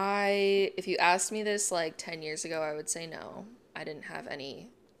 If you asked me this like 10 years ago, I would say no. I didn't have any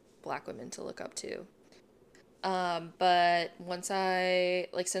Black women to look up to. But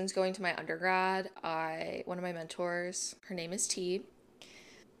since going to my undergrad, one of my mentors, her name is T.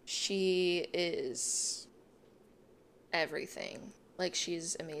 She is everything. Like,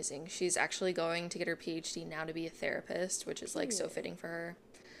 she's amazing. She's actually going to get her PhD now to be a therapist, which is like so Period. fitting for her.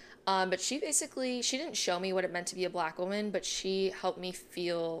 But she didn't show me what it meant to be a Black woman, but she helped me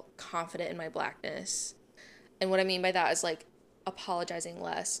feel confident in my Blackness. And what I mean by that is like apologizing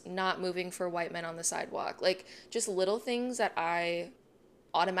less, not moving for white men on the sidewalk, like just little things that I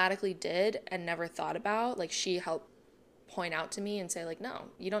automatically did and never thought about. Like, she helped point out to me and say, like, no,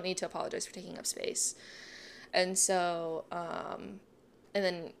 you don't need to apologize for taking up space. And so, and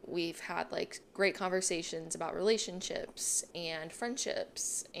then we've had like great conversations about relationships and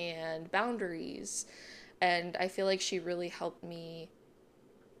friendships and boundaries. And I feel like she really helped me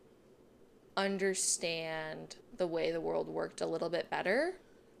understand the way the world worked a little bit better,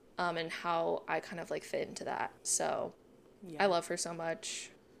 and how I kind of like fit into that. So I Yeah. love her so much.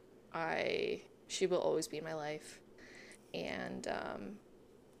 She will always be in my life. And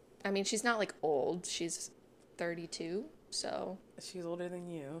I mean, she's not like old. She's 32, so She's older than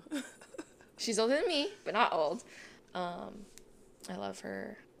you. she's older than me, but not old. Um, I love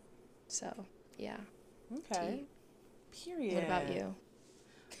her. So, yeah. Okay. T. What about Period. you?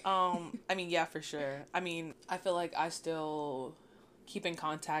 I mean, yeah, for sure. I mean, I feel like I still keep in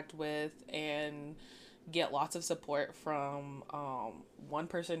contact with and get lots of support from one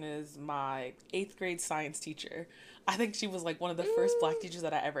person is my 8th grade science teacher. I think she was like one of the first Black Mm. teachers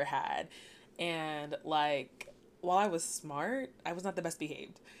that I ever had. And like while I was smart, I was not the best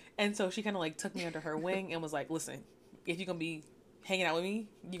behaved. And so she kind of like took me under her wing and was like, "Listen, if you're going to be hanging out with me,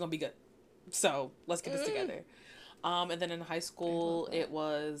 you're going to be good. So, let's get this Mm. together." And then in high I love school, that. it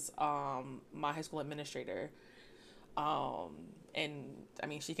was my high school administrator. Um, and I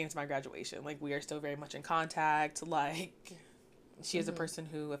mean, she came to my graduation. Like, we are still very much in contact. Like, she is a Mm-hmm. person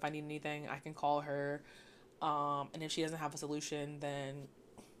who, if I need anything, I can call her. And if she doesn't have a solution, then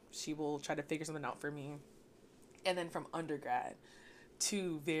she will try to figure something out for me. And then from undergrad,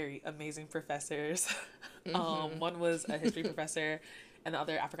 two very amazing professors. Mm-hmm. One was a history professor, and the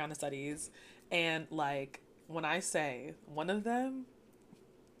other Africana studies. And like when I say one of them,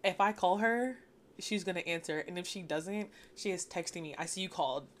 if I call her, she's gonna answer, and if she doesn't, she is texting me. I see you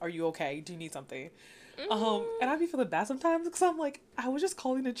called. Are you okay? Do you need something? And Mm. I'd be feeling bad sometimes because I'm like, I was just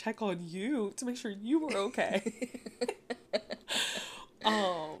calling to check on you to make sure you were okay.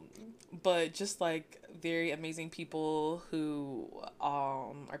 um, but just like very amazing people who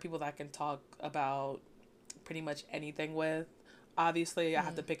are people that I can talk about pretty much anything with. Obviously, I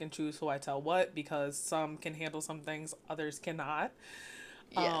have to Mm. pick and choose who I tell what because some can handle some things, others cannot.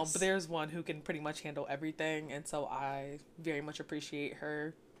 But Yes. there's one who can pretty much handle everything, and so I very much appreciate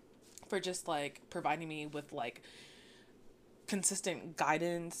her for just like providing me with like consistent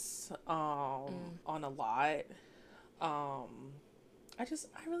guidance Mm. on a lot. Um, I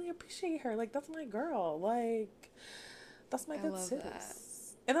really appreciate her. Like, that's my girl. Like, that's my I good love that.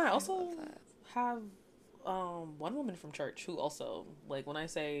 sis. And I I love also that. have one woman from church who also, like, when I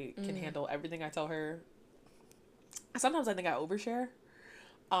say can Mm. handle everything I tell her, sometimes I think I overshare.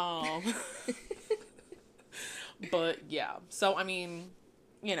 Um, but yeah. So I mean,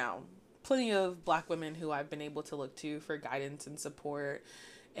 you know, plenty of Black women who I've been able to look to for guidance and support,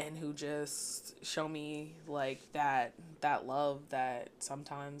 and who just show me like that love that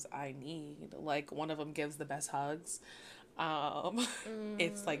sometimes I need. Like one of them gives the best hugs.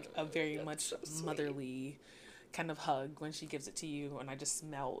 It's like a very That's much so sweet. motherly kind of hug when she gives it to you, and I just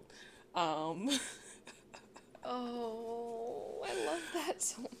melt. Um, Oh, I love that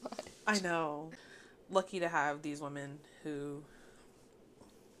so I much. know. Lucky to have these women who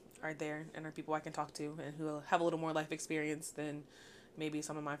are there and are people I can talk to and who have a little more life experience than maybe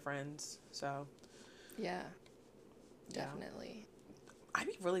some of my friends. So, Yeah, yeah. definitely. I'd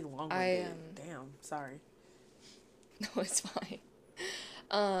be really long I winded. Damn, sorry. No, it's fine.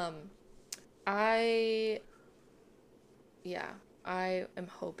 Um, I yeah, I am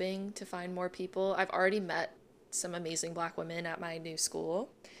hoping to find more people. I've already met some amazing Black women at my new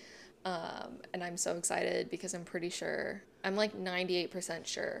school. And I'm so excited because I'm pretty sure, I'm like 98%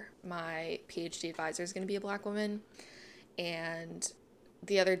 sure my PhD advisor is going to be a Black woman. And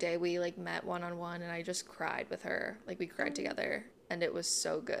the other day we like met one on one and I just cried with her. Like we cried Oh, together and it was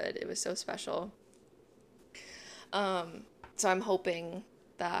so good. It was so special. So I'm hoping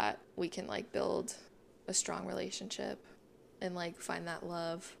that we can like build a strong relationship and like find that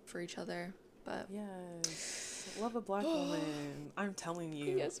love for each other. But yes. Love a Black woman. I'm telling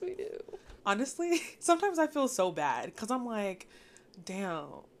you. yes, we do. Honestly, sometimes I feel so bad because I'm like, damn,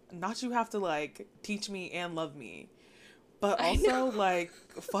 not you have to like teach me and love me, but I know. also like,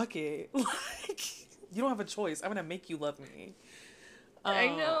 fuck it. Like, you don't have a choice. I'm gonna make you love me. I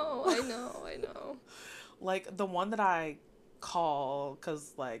Um, know. I know. I know. like the one that I call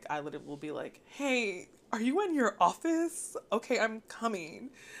because like I literally will be like, hey, are you in your office? Okay, I'm coming.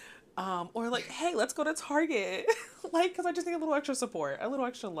 Or like, hey, let's go to Target. Like, because I just need a little extra support, a little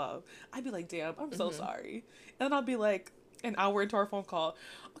extra love. I'd be like, damn, I'm so Mm-hmm. sorry. And then I'll be like, an hour into our phone call,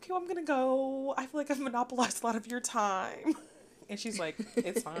 okay, well, I'm gonna go. I feel like I've monopolized a lot of your time. And she's like,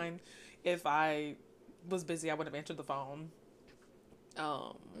 it's fine. If I was busy, I would have answered the phone.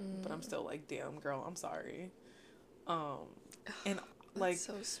 Um, but I'm Mm, still like, damn, girl, I'm sorry. Um, and that's like,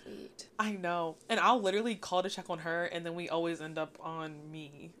 so sweet. I know. And I'll literally call to check on her, and then we always end up on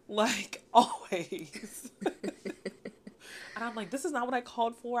me. Like, always. And I'm like, this is not what I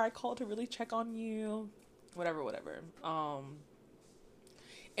called for. I called to really check on you. Whatever, whatever.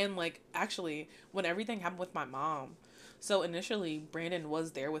 And like, actually, when everything happened with my mom, so initially Brandon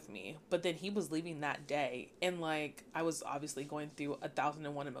was there with me, but then he was leaving that day. And like, I was obviously going through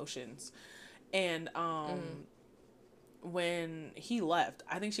 1,001 emotions. And Mm. when he left,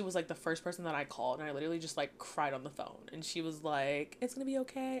 I think she was like the first person that I called, and I literally just like cried on the phone. And she was like, "It's gonna be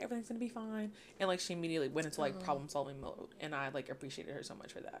okay. Everything's gonna be fine." And like she immediately went into like Oh, problem solving mode, and I like appreciated her so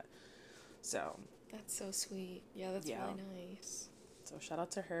much for that. So that's so sweet. Yeah, that's yeah. really nice. So shout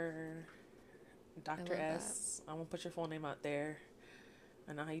out to her, I Dr. love that. S. I won't put your full name out there.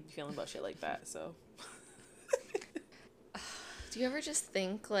 I know how you be feeling about shit like that. So Do you ever just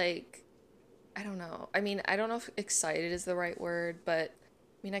think like, I don't know. I mean, I don't know if excited is the right word, but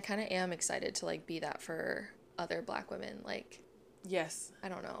I mean, I kind of am excited to like be that for other Black women. Like, yes, I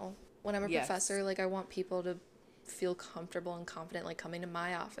don't know. When I'm a yes, professor, like I want people to feel comfortable and confident like coming to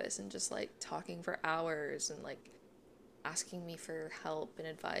my office and just like talking for hours and like asking me for help and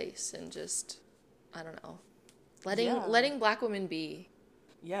advice and just I don't know. yeah, Letting Black women be.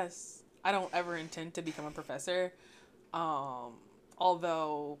 yes. I don't ever intend to become a professor. Um,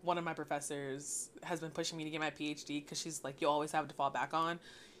 Although one of my professors has been pushing me to get my PhD because she's like, you always have to fall back on,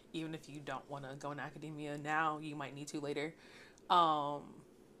 even if you don't want to go in academia now, you might need to later. Um,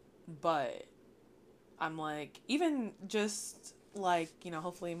 but I'm like, even just like,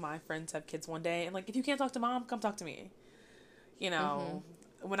 hopefully my friends have kids one day, and like, if you can't talk to mom, come talk to me. You Mm-hmm. know,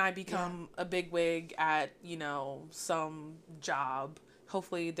 when I Yeah. become a big wig at, some job,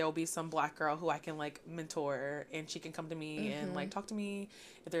 hopefully there'll be some Black girl who I can like mentor, and she can come to me and Mm-hmm. like talk to me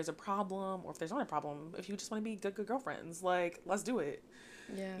if there's a problem, or if there's not a problem, if you just want to be good girlfriends, like let's do it.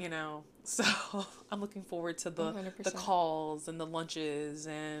 Yeah. So I'm looking forward to the 100%. calls and the lunches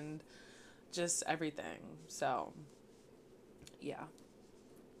and just everything. So yeah,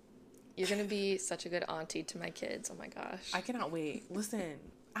 You're gonna be such a good auntie to my kids. Oh my gosh. I cannot wait. Listen,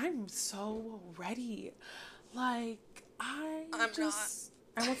 I'm so ready. Like, I'm not.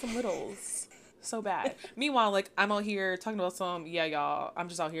 I want some littles so bad. Meanwhile, like, I'm out here talking about yeah, y'all, I'm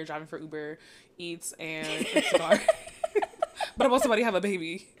just out here driving for Uber Eats and Instacart. But I want somebody to have a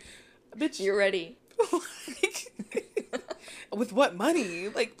baby. Bitch, You're ready. like, with what money?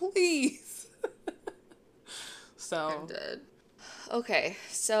 Like, please. I'm So, dead. Okay,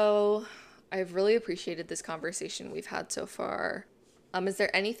 so I've really appreciated this conversation we've had so far. Is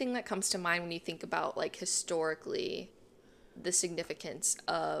there anything that comes to mind when you think about like historically the significance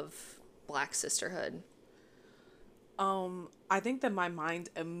of Black sisterhood? I think that my mind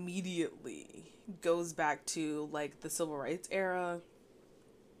immediately goes back to like the civil rights era,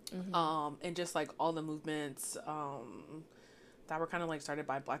 Mm-hmm. and just like all the movements, that were kind of like started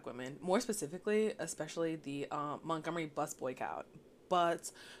by Black women, more specifically, especially the Montgomery bus boycott,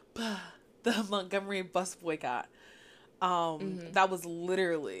 but the Montgomery bus boycott, Mm-hmm. that was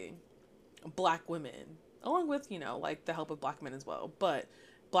literally Black women, along with, like the help of Black men as well, but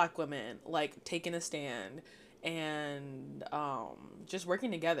Black women like taking a stand and just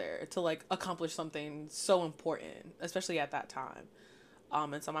working together to like accomplish something so important, especially at that time.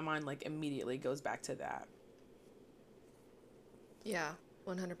 And so my mind like immediately goes back to that. Yeah,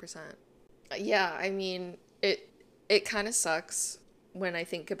 100%. Yeah, I mean, it kind of sucks when I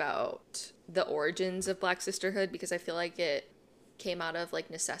think about the origins of Black sisterhood because I feel like it came out of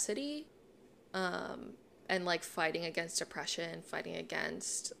like necessity, and like fighting against oppression, fighting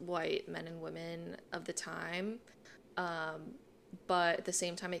against white men and women of the time. But at the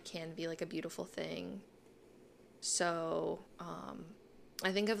same time, it can be like a beautiful thing. So,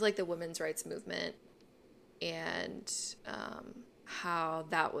 I think of like the women's rights movement and how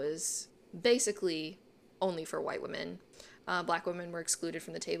that was basically only for white women. Black women were excluded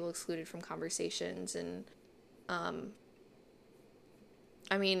from the table, excluded from conversations, and I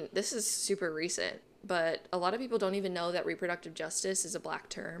mean, this is super recent, but a lot of people don't even know that reproductive justice is a Black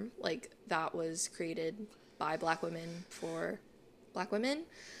term. Like, that was created by Black women for Black women.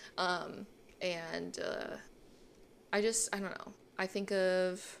 And I don't know. I think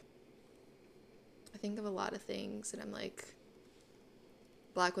of a lot of things, and I'm like,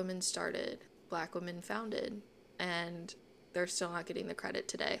 Black women started, Black women founded, and they're still not getting the credit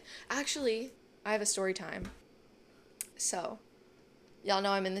today. Actually, I have a story time. So, y'all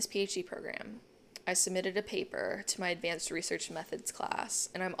know I'm in this PhD program. I submitted a paper to my advanced research methods class,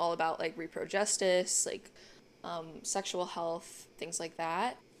 and I'm all about like repro justice, like sexual health, things like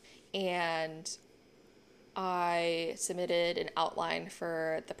that. And I submitted an outline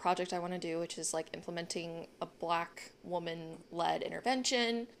for the project I want to do, which is like implementing a Black woman led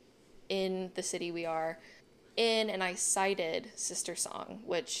intervention in the city we are in. And I cited Sister Song,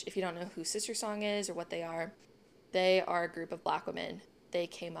 which, if you don't know who Sister Song is or what they are a group of Black women. They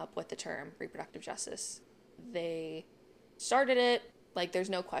came up with the term reproductive justice. They started it, like, there's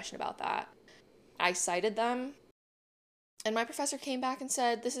no question about that. I cited them, and my professor came back and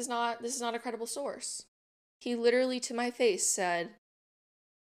said, this is not a credible source. He literally to my face said,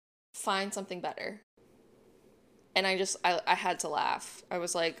 find something better. And I had to laugh. I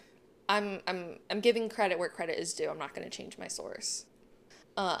was like, I'm giving credit where credit is due. I'm not going to change my source.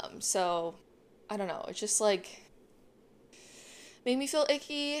 So I don't know. It's just like made me feel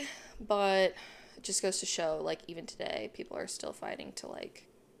icky, but it just goes to show like even today people are still fighting to like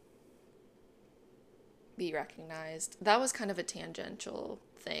be recognized. That was kind of a tangential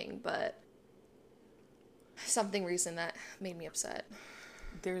thing, but something recent that made me upset.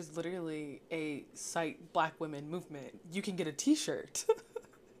 There's literally a Cite Black Women movement. You can get a t-shirt.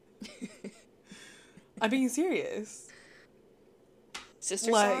 I'm being serious. Sister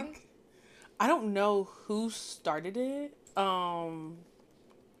Song? Like, I don't know who started it. Let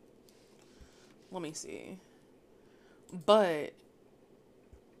me see. But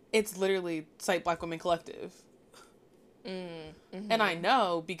it's literally Cite Black Women Collective. And I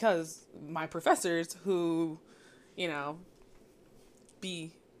know because my professors who, you know,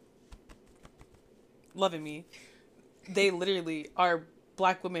 be loving me, they literally are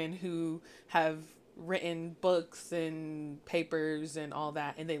Black women who have written books and papers and all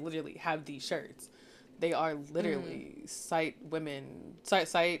that, and they literally have these shirts. They are literally cite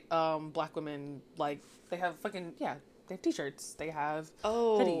Black women, like they have fucking, yeah, they have t-shirts, they have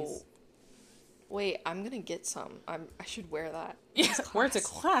Oh, hoodies. wait, I'm gonna get some. I should wear that. Yeah, It's we're to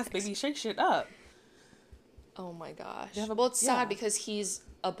class. class, baby, shake shit up. Oh my They gosh. have a, Well, it's sad yeah. because he's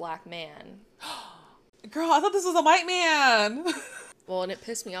a Black man. Girl, I thought this was a white man. Well, and it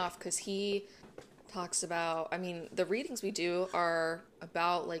pissed me off because he talks about, I mean, the readings we do are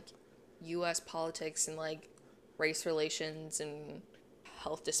about like US politics and like race relations and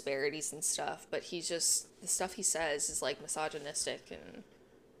health disparities and stuff, but he's just, the stuff he says is like misogynistic, and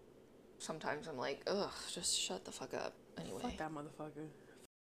sometimes I'm like, ugh, just shut the fuck up. Fuck Anyway, that motherfucker.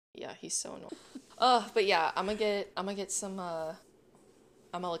 yeah, he's so annoying. But yeah, I'm gonna get some, I'm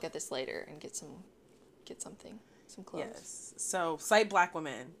gonna look at this later and get something, some clothes. Yes. So, cite Black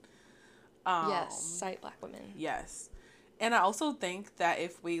women. Yes, cite Black women. Yes. And I also think that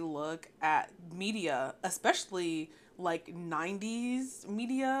if we look at media, especially like 90s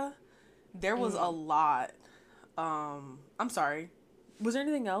media, there was a lot. I'm sorry. Was there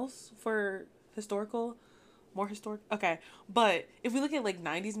anything else for historical? More historic? Okay. But if we look at like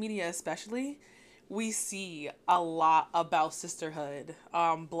 90s media especially, we see a lot about sisterhood,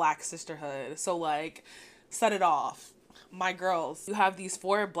 black sisterhood. So like, set it off. My girls, you have these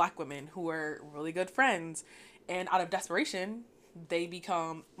four black women who are really good friends, and out of desperation, they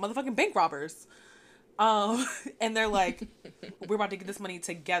become motherfucking bank robbers. And they're like, we're about to get this money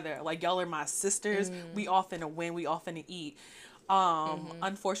together. Like, y'all are my sisters. We all finna win. We all finna eat.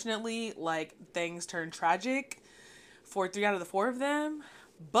 Unfortunately, like, things turn tragic for 3 out of the 4 of them.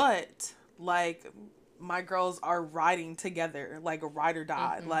 But, like, my girls are riding together, like, ride or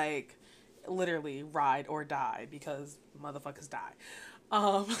die. Like, literally ride or die because motherfuckers die.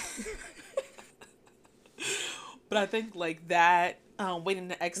 But I think, like, that, waiting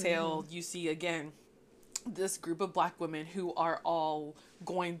to exhale, you see, again, this group of black women who are all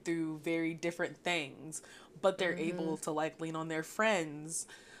going through very different things, but they're able to like lean on their friends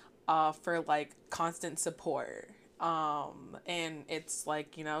for like constant support, and it's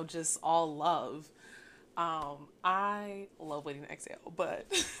like, you know, just all love. I love Waiting to Exhale, but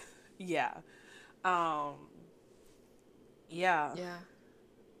yeah. Yeah, Yeah.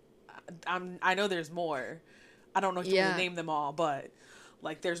 I know there's more. I don't know if you want to name them all, but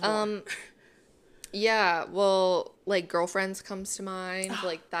like there's more. Yeah, well, like Girlfriends comes to mind.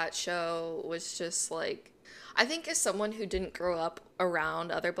 Like that show was just like, I think as someone who didn't grow up around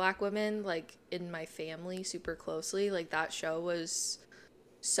other black women, like in my family super closely, like that show was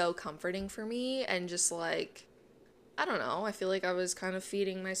so comforting for me, and just like, I don't know, I feel like I was kind of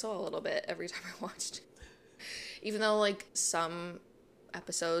feeding my soul a little bit every time I watched it. Even though like some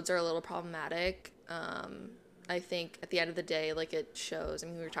episodes are a little problematic, I think at the end of the day, like it shows, I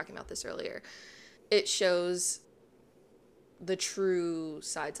mean, we were talking about this earlier, it shows the true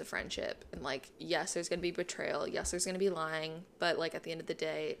sides of friendship. And like, yes, there's going to be betrayal. Yes, there's going to be lying. But like at the end of the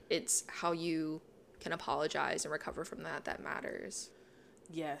day, it's how you can apologize and recover from that that matters.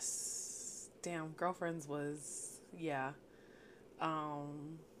 Yes. Damn, Girlfriends was, yeah.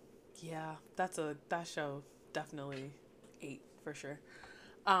 Yeah, that show definitely 8 for sure.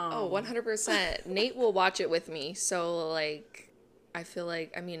 Oh, 100%. Nate will watch it with me. So like, I feel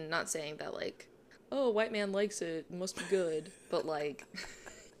like, I mean, not saying that like, oh, a white man likes it must be good, but like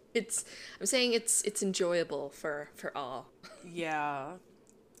I'm saying it's enjoyable for all. Yeah.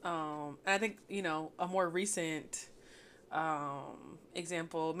 And I think, you know, a more recent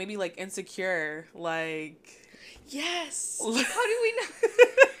example, maybe like Insecure, like Yes. How do we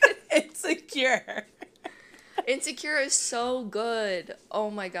know? Insecure. Insecure is so good.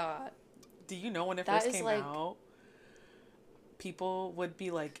 Oh my god. Do you know when it That first is came like, out, people would be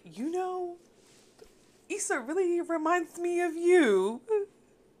like, you know, Issa really reminds me of you.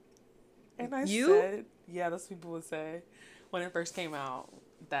 And I you? said, yeah, that's what people would say when it first came out,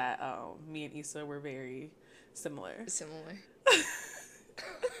 that me and Issa were very similar. Similar.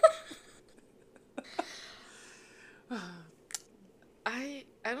 I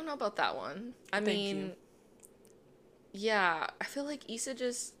don't know about that one. I Thank mean, you. yeah, I feel like Issa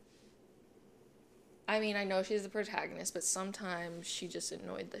just, I mean, I know she's the protagonist, but sometimes she just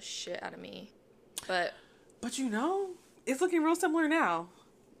annoyed the shit out of me. But you know, it's looking real similar now.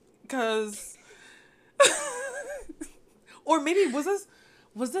 Cause or maybe was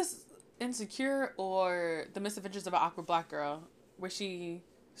this Insecure or The Misadventures of an Awkward Black Girl, where she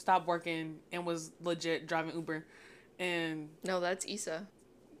stopped working and was legit driving Uber, and no, that's Issa.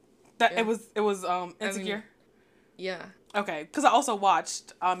 that Yeah. it was Insecure. I mean, yeah. Okay, because I also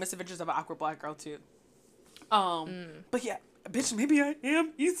watched Misadventures of an Awkward Black Girl too. But yeah, bitch, maybe I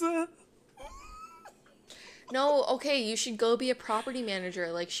am Issa. No, okay, you should go be a property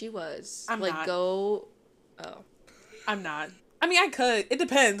manager like she was. I'm like not. go Oh. I'm not. I mean, I could. It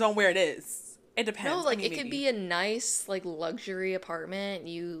depends on where it is. It depends. No, like I mean, it could maybe. be a nice like luxury apartment.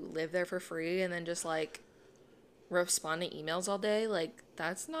 You live there for free and then just like respond to emails all day. Like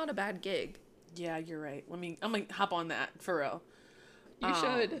that's not a bad gig. Yeah, you're right. I'm gonna hop on that for real. You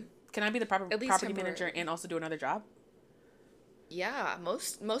should. Can I be the At least property manager temporarily. and also do another job? Yeah,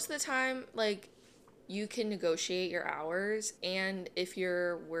 most of the time like you can negotiate your hours, and if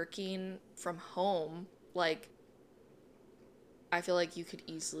you're working from home, like I feel like you could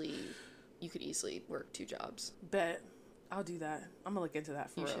easily work 2 jobs. Bet. I'll do that. I'm gonna look into that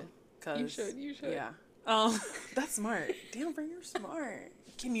for You real. should. Cause You should. yeah. That's smart. Damn, bro, you're smart.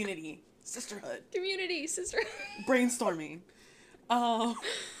 Community, sisterhood, Community, sister. brainstorming.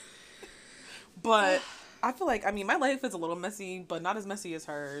 But I feel like, I mean, my life is a little messy, but not as messy as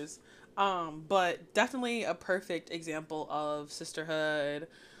hers. But definitely a perfect example of sisterhood,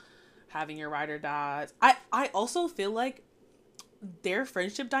 having your ride or dies. I also feel like their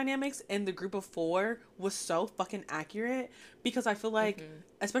friendship dynamics in the group of four was so fucking accurate, because I feel like, Mm-hmm.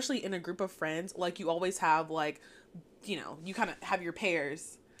 especially in a group of friends, like you always have like, you kind of have your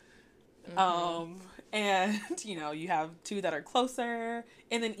pairs. Mm-hmm. Um, and you have two that are closer,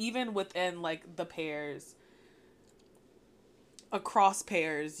 and then even within like the pairs, across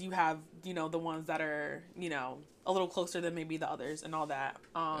pairs, you have, the ones that are, a little closer than maybe the others and all that.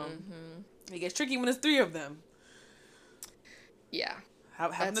 Mm-hmm. It gets tricky when it's three of them. Yeah,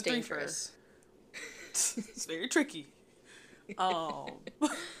 Having that's the three for dangerous. it's very tricky. Um,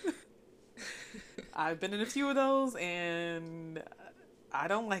 I've been in a few of those and I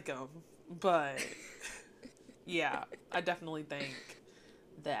don't like them, but yeah, I definitely think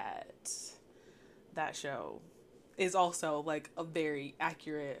that that show is also like a very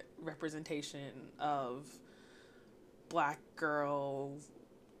accurate representation of black girl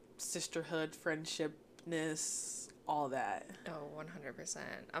sisterhood, friendshipness, all that. Oh, 100%.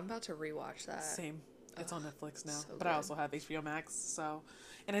 I'm about to rewatch that. Same. It's on Ugh, Netflix now, so but I good. also have HBO Max, so,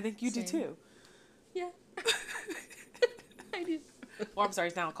 and I think you do Same. too. Yeah, I do. Or I'm sorry,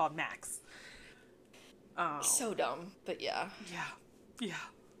 it's now called Max. So dumb, but yeah. Yeah, yeah.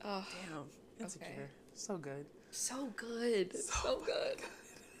 Oh, Damn, Insecure, okay. so good, So good. so So fucking good.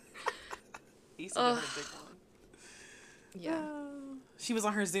 good. Issa had Oh, a big one. yeah. She was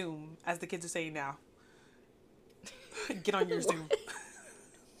on her Zoom, as the kids are saying now. Get on your Zoom. What?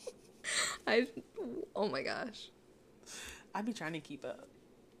 I. Oh my gosh. I be trying to keep up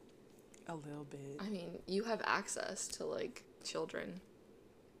a little bit. I mean, you have access to like children.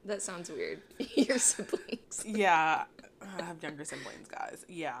 That sounds weird. Your siblings. Yeah, I have younger siblings, guys.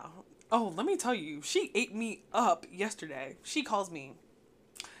 Yeah. Oh, let me tell you, she ate me up yesterday. She calls me.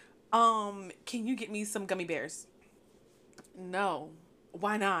 Can you get me some gummy bears? No.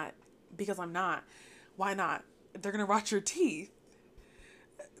 Why not? Because I'm not. Why not? They're gonna rot your teeth.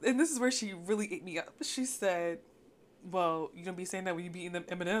 And this is where she really ate me up. She said, "Well, you gonna be saying that when you be eating them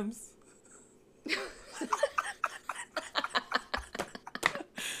M&Ms?"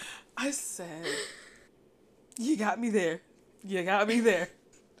 I said, "You got me there. You got me there."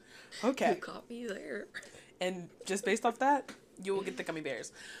 You Okay. got me there. And just based off that, you will get the gummy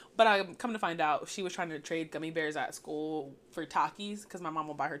bears. But I'm coming to find out, she was trying to trade gummy bears at school for Takis, because my mom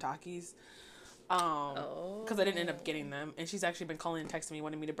will buy her Takis. Because I didn't end up getting Oh. them, and she's actually been calling and texting me,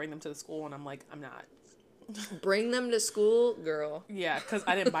 wanting me to bring them to the school, and I'm like, I'm not. Bring them to school, girl. Yeah, because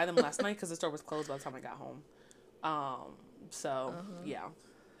I didn't buy them last night because the store was closed by the time I got home. So Uh-huh. yeah,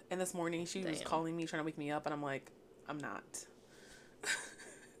 and this morning she was Damn. calling me, trying to wake me up, and I'm like, I'm not.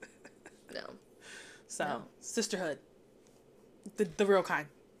 No. So No. sisterhood, the real kind,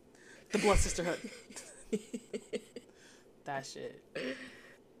 the blood sisterhood. That shit.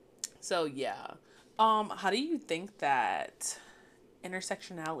 So yeah, how do you think that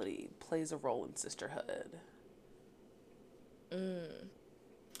intersectionality plays a role in sisterhood?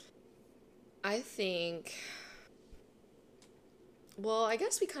 I think. Well, I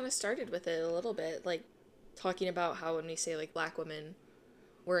guess we kind of started with it a little bit, like talking about how when we say like black women,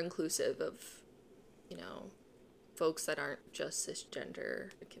 we're inclusive of, you know, folks that aren't just cisgender.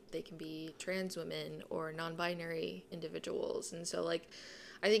 They can be trans women or non-binary individuals. And so like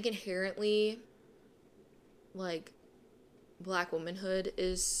I think inherently like black womanhood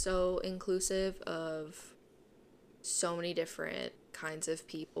is so inclusive of so many different kinds of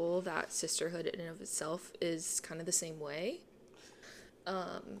people that sisterhood in and of itself is kind of the same way.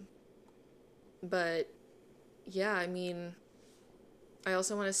 But yeah, I mean, I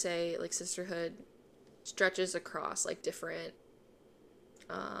also want to say like sisterhood stretches across like different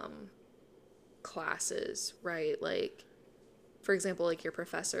classes, right? Like for example, like your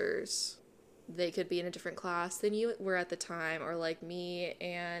professors, they could be in a different class than you were at the time, or like me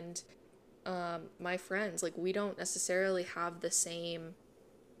and my friends, like we don't necessarily have the same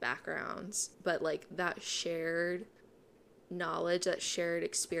backgrounds, but like that shared knowledge, that shared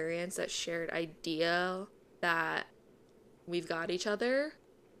experience, that shared idea that we've got each other,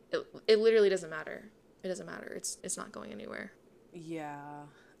 it literally doesn't matter. It doesn't matter. It's not going anywhere. Yeah,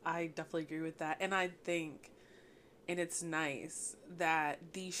 I definitely agree with that. And I think, and it's nice that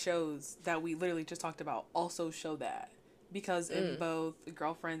these shows that we literally just talked about also show that. Because in both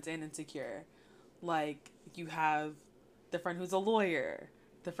Girlfriends and Insecure, like, you have the friend who's a lawyer,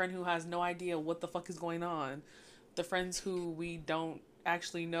 the friend who has no idea what the fuck is going on, the friends who we don't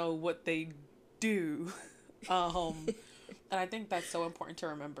actually know what they do. And I think that's so important to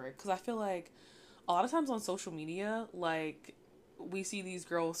remember, because I feel like a lot of times on social media, like, we see these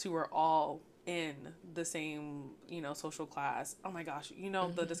girls who are all in the same, social class. Oh my gosh, the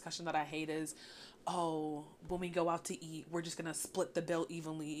Mm-hmm. discussion that I hate is, oh, when we go out to eat, we're just gonna split the bill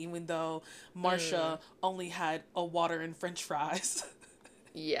evenly, even though Mm. Marsha only had a water and French fries.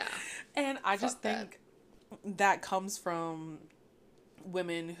 Yeah. And I just Fuck that. think that comes from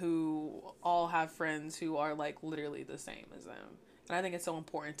women who all have friends who are like literally the same as them. And I think it's so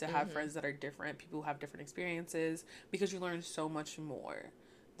important to have Mm-hmm. friends that are different, people who have different experiences, because you learn so much more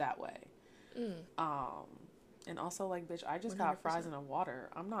that way. Mm. Um, and also, like, bitch, I just got fries 100%. and a water.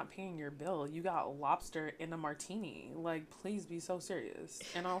 I'm not paying your bill. You got lobster in a martini. Like, please be so serious.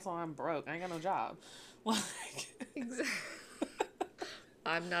 And also, I'm broke. I ain't got no job. Like, Exactly.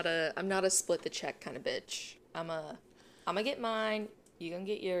 I'm not a split the check kind of bitch. I'm gonna get mine, you gonna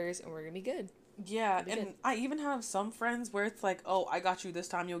get yours, and we're gonna be good. yeah. We'll be good. And I even have some friends where it's like, oh, I got you this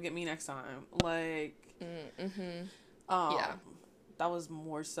time. You'll get me next time. Like, Mm-hmm. Yeah. um, that was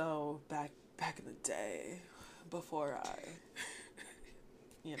more so back in the day before I,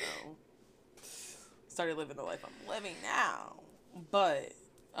 you know, started living the life I'm living now. But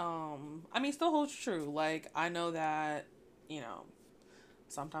I mean, still holds true. Like, I know that, you know,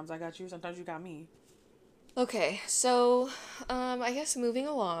 sometimes I got you, sometimes you got me. Okay, so I guess moving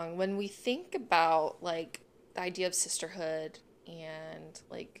along, when we think about like the idea of sisterhood and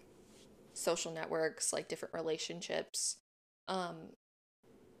like social networks, like different relationships, um,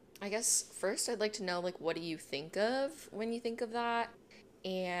 I guess first I'd like to know like what do you think of when you think of that,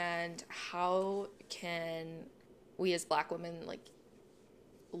 and how can we as Black women like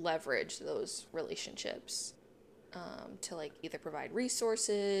leverage those relationships to like either provide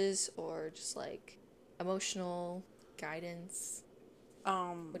resources or just like emotional guidance.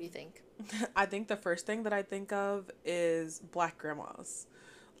 Um, What do you think? I think the first thing that I think of is Black grandmas.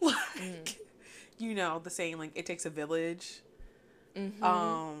 Mm. Like, the saying, like, it takes a village. Mm-hmm.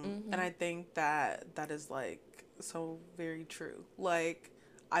 And Mm-hmm. I think that that is like so very true. Like,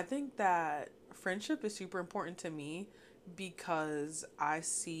 I think that friendship is super important to me because I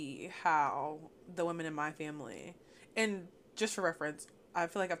see how the women in my family, and just for reference, I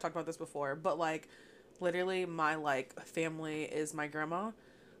feel like I've talked about this before, but like literally my like family is my grandma,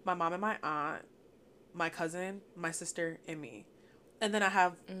 my mom and my aunt, my cousin, my sister, and me. And then I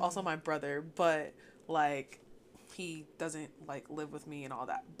have also Mm. my brother, but like he doesn't like live with me and all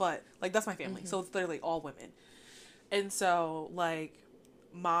that. But like that's my family. Mm-hmm. So it's literally all women. And so like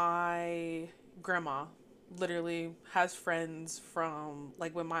my grandma literally has friends from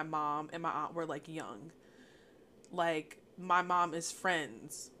like when my mom and my aunt were like young. Like my mom is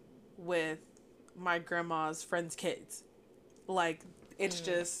friends with my grandma's friends' kids. Like it's Mm.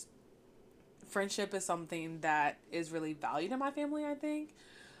 just friendship is something that is really valued in my family, I think.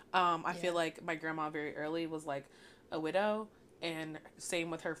 I feel Yeah. like my grandma very early was like a widow, and same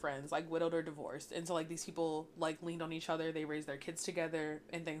with her friends, like widowed or divorced. And so like these people like leaned on each other, they raised their kids together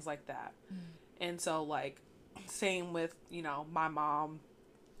and things like that. Mm. And so like same with, my mom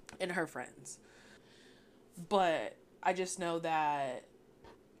and her friends. But I just know that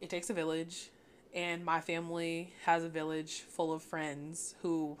it takes a village, and my family has a village full of friends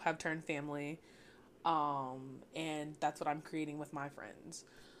who have turned family. And that's what I'm creating with my friends.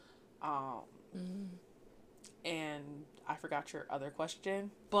 Um, Mm. and I forgot your other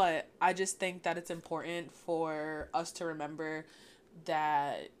question, but I just think that it's important for us to remember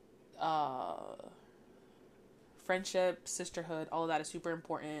that uh, friendship, sisterhood, all of that is super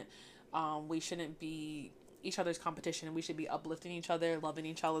important. We shouldn't be each other's competition. We should be uplifting each other, loving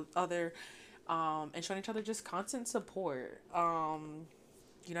each other, and showing each other just constant support.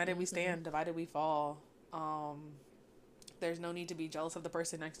 United we Mm-hmm. stand, divided we fall. Um, there's no need to be jealous of the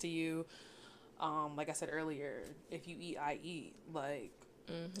person next to you. Like I said earlier, if you eat, I eat. Like,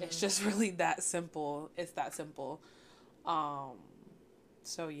 it's Mm-hmm. just really that simple. It's that simple. Um,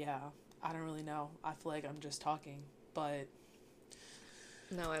 so yeah, I don't really know. I feel like I'm just talking, but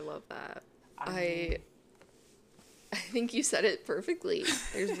No, I love that. I I mean, I think you said it perfectly.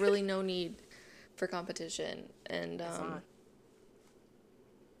 There's really no need for competition. And it's not.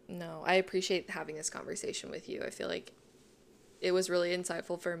 no, I appreciate having this conversation with you. I feel like it was really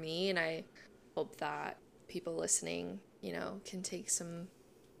insightful for me, and I hope that people listening, can take some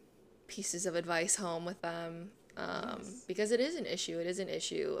pieces of advice home with them. Yes. Because it is an issue. It is an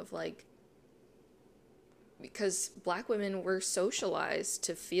issue of like, because Black women were socialized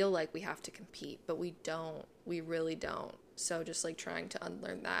to feel like we have to compete, but we don't. We really don't. So just like trying to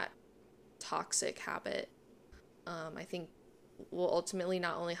unlearn that toxic habit, I think will ultimately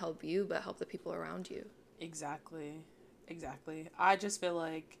not only help you, but help the people around you. Exactly. Exactly. I just feel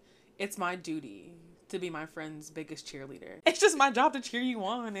like it's my duty to be my friend's biggest cheerleader. It's just my job to cheer you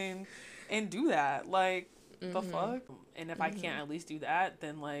on and do that. Like, the fuck? And if I can't at least do that,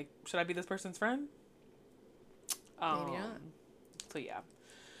 then, like, should I be this person's friend? Maybe not. So, yeah.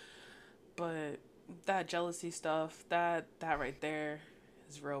 But that jealousy stuff, that right there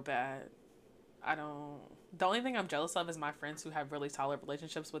is real bad. The only thing I'm jealous of is my friends who have really solid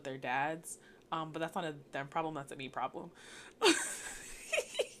relationships with their dads. But that's not a them problem, that's a me problem.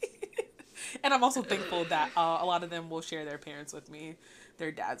 And I'm also thankful that a lot of them will share their parents with me,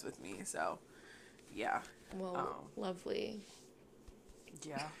 their dads with me. So, yeah. Well, lovely.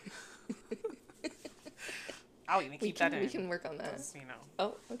 Yeah. I'll even keep that in. We can work on that. You know.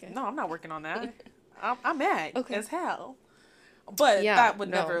 Oh, okay. No, I'm not working on that. I'm mad as hell. But Yeah, that would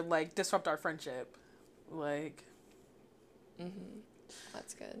never, like, disrupt our friendship. Like.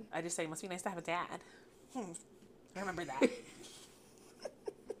 That's good. I just say, it must be nice to have a dad. I remember that.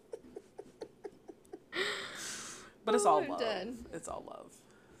 But it's all love. Dead. It's all love.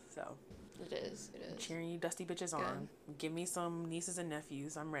 So. It is. Cheering you dusty bitches on. Give me some nieces and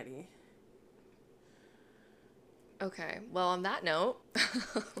nephews. I'm ready. Okay. Well, on that note,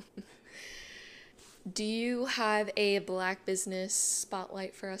 do you have a Black business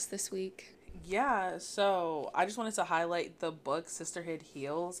spotlight for us this week? Yeah, so I just wanted to highlight the book Sisterhood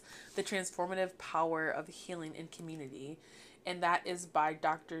Heals, The Transformative Power of Healing in Community. And that is by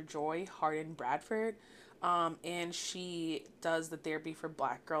Dr. Joy Harden Bradford. And she does the Therapy for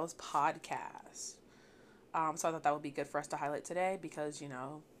Black Girls podcast. So I thought that would be good for us to highlight today because, you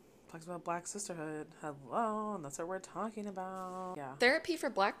know, talks about Black sisterhood. Hello, and that's what we're talking about. Yeah. Therapy for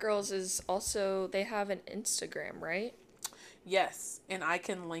Black Girls is also, they have an Instagram, right? Yes, and I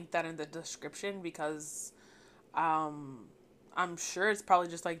can link that in the description because I'm sure it's probably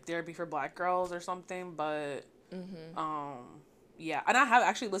just like Therapy for Black Girls or something, but yeah, and I have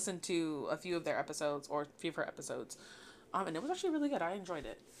actually listened to a few of their episodes or a few of her episodes, and it was actually really good. I enjoyed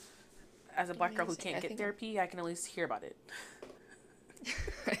it. As a Black girl who can't get therapy, I can at least hear about it.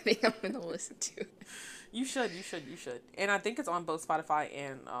 I think I'm gonna listen to it. You should. And I think it's on both Spotify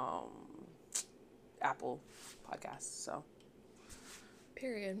and Apple Podcasts. So.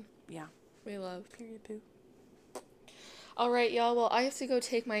 Period. Yeah. We love. Period poo. All right, y'all. Well, I have to go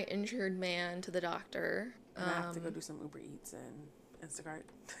take my injured man to the doctor. And I have to go do some Uber Eats and Instacart.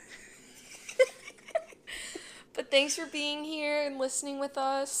 But thanks for being here and listening with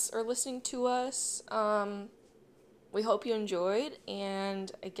us or listening to us. We hope you enjoyed,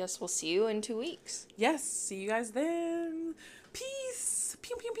 and I guess we'll see you in 2 weeks. Yes, see you guys then. Peace.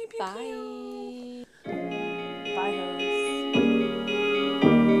 Pew, pew, pew, pew, Bye. Pew. Bye, hoes.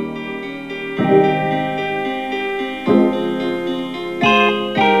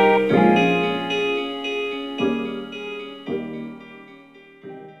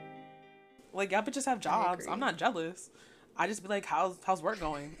 Like, y'all bitches have jobs. I'm not jealous. I just be like, how's work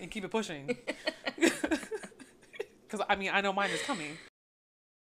going? And keep it pushing. Because, I mean, I know mine is coming.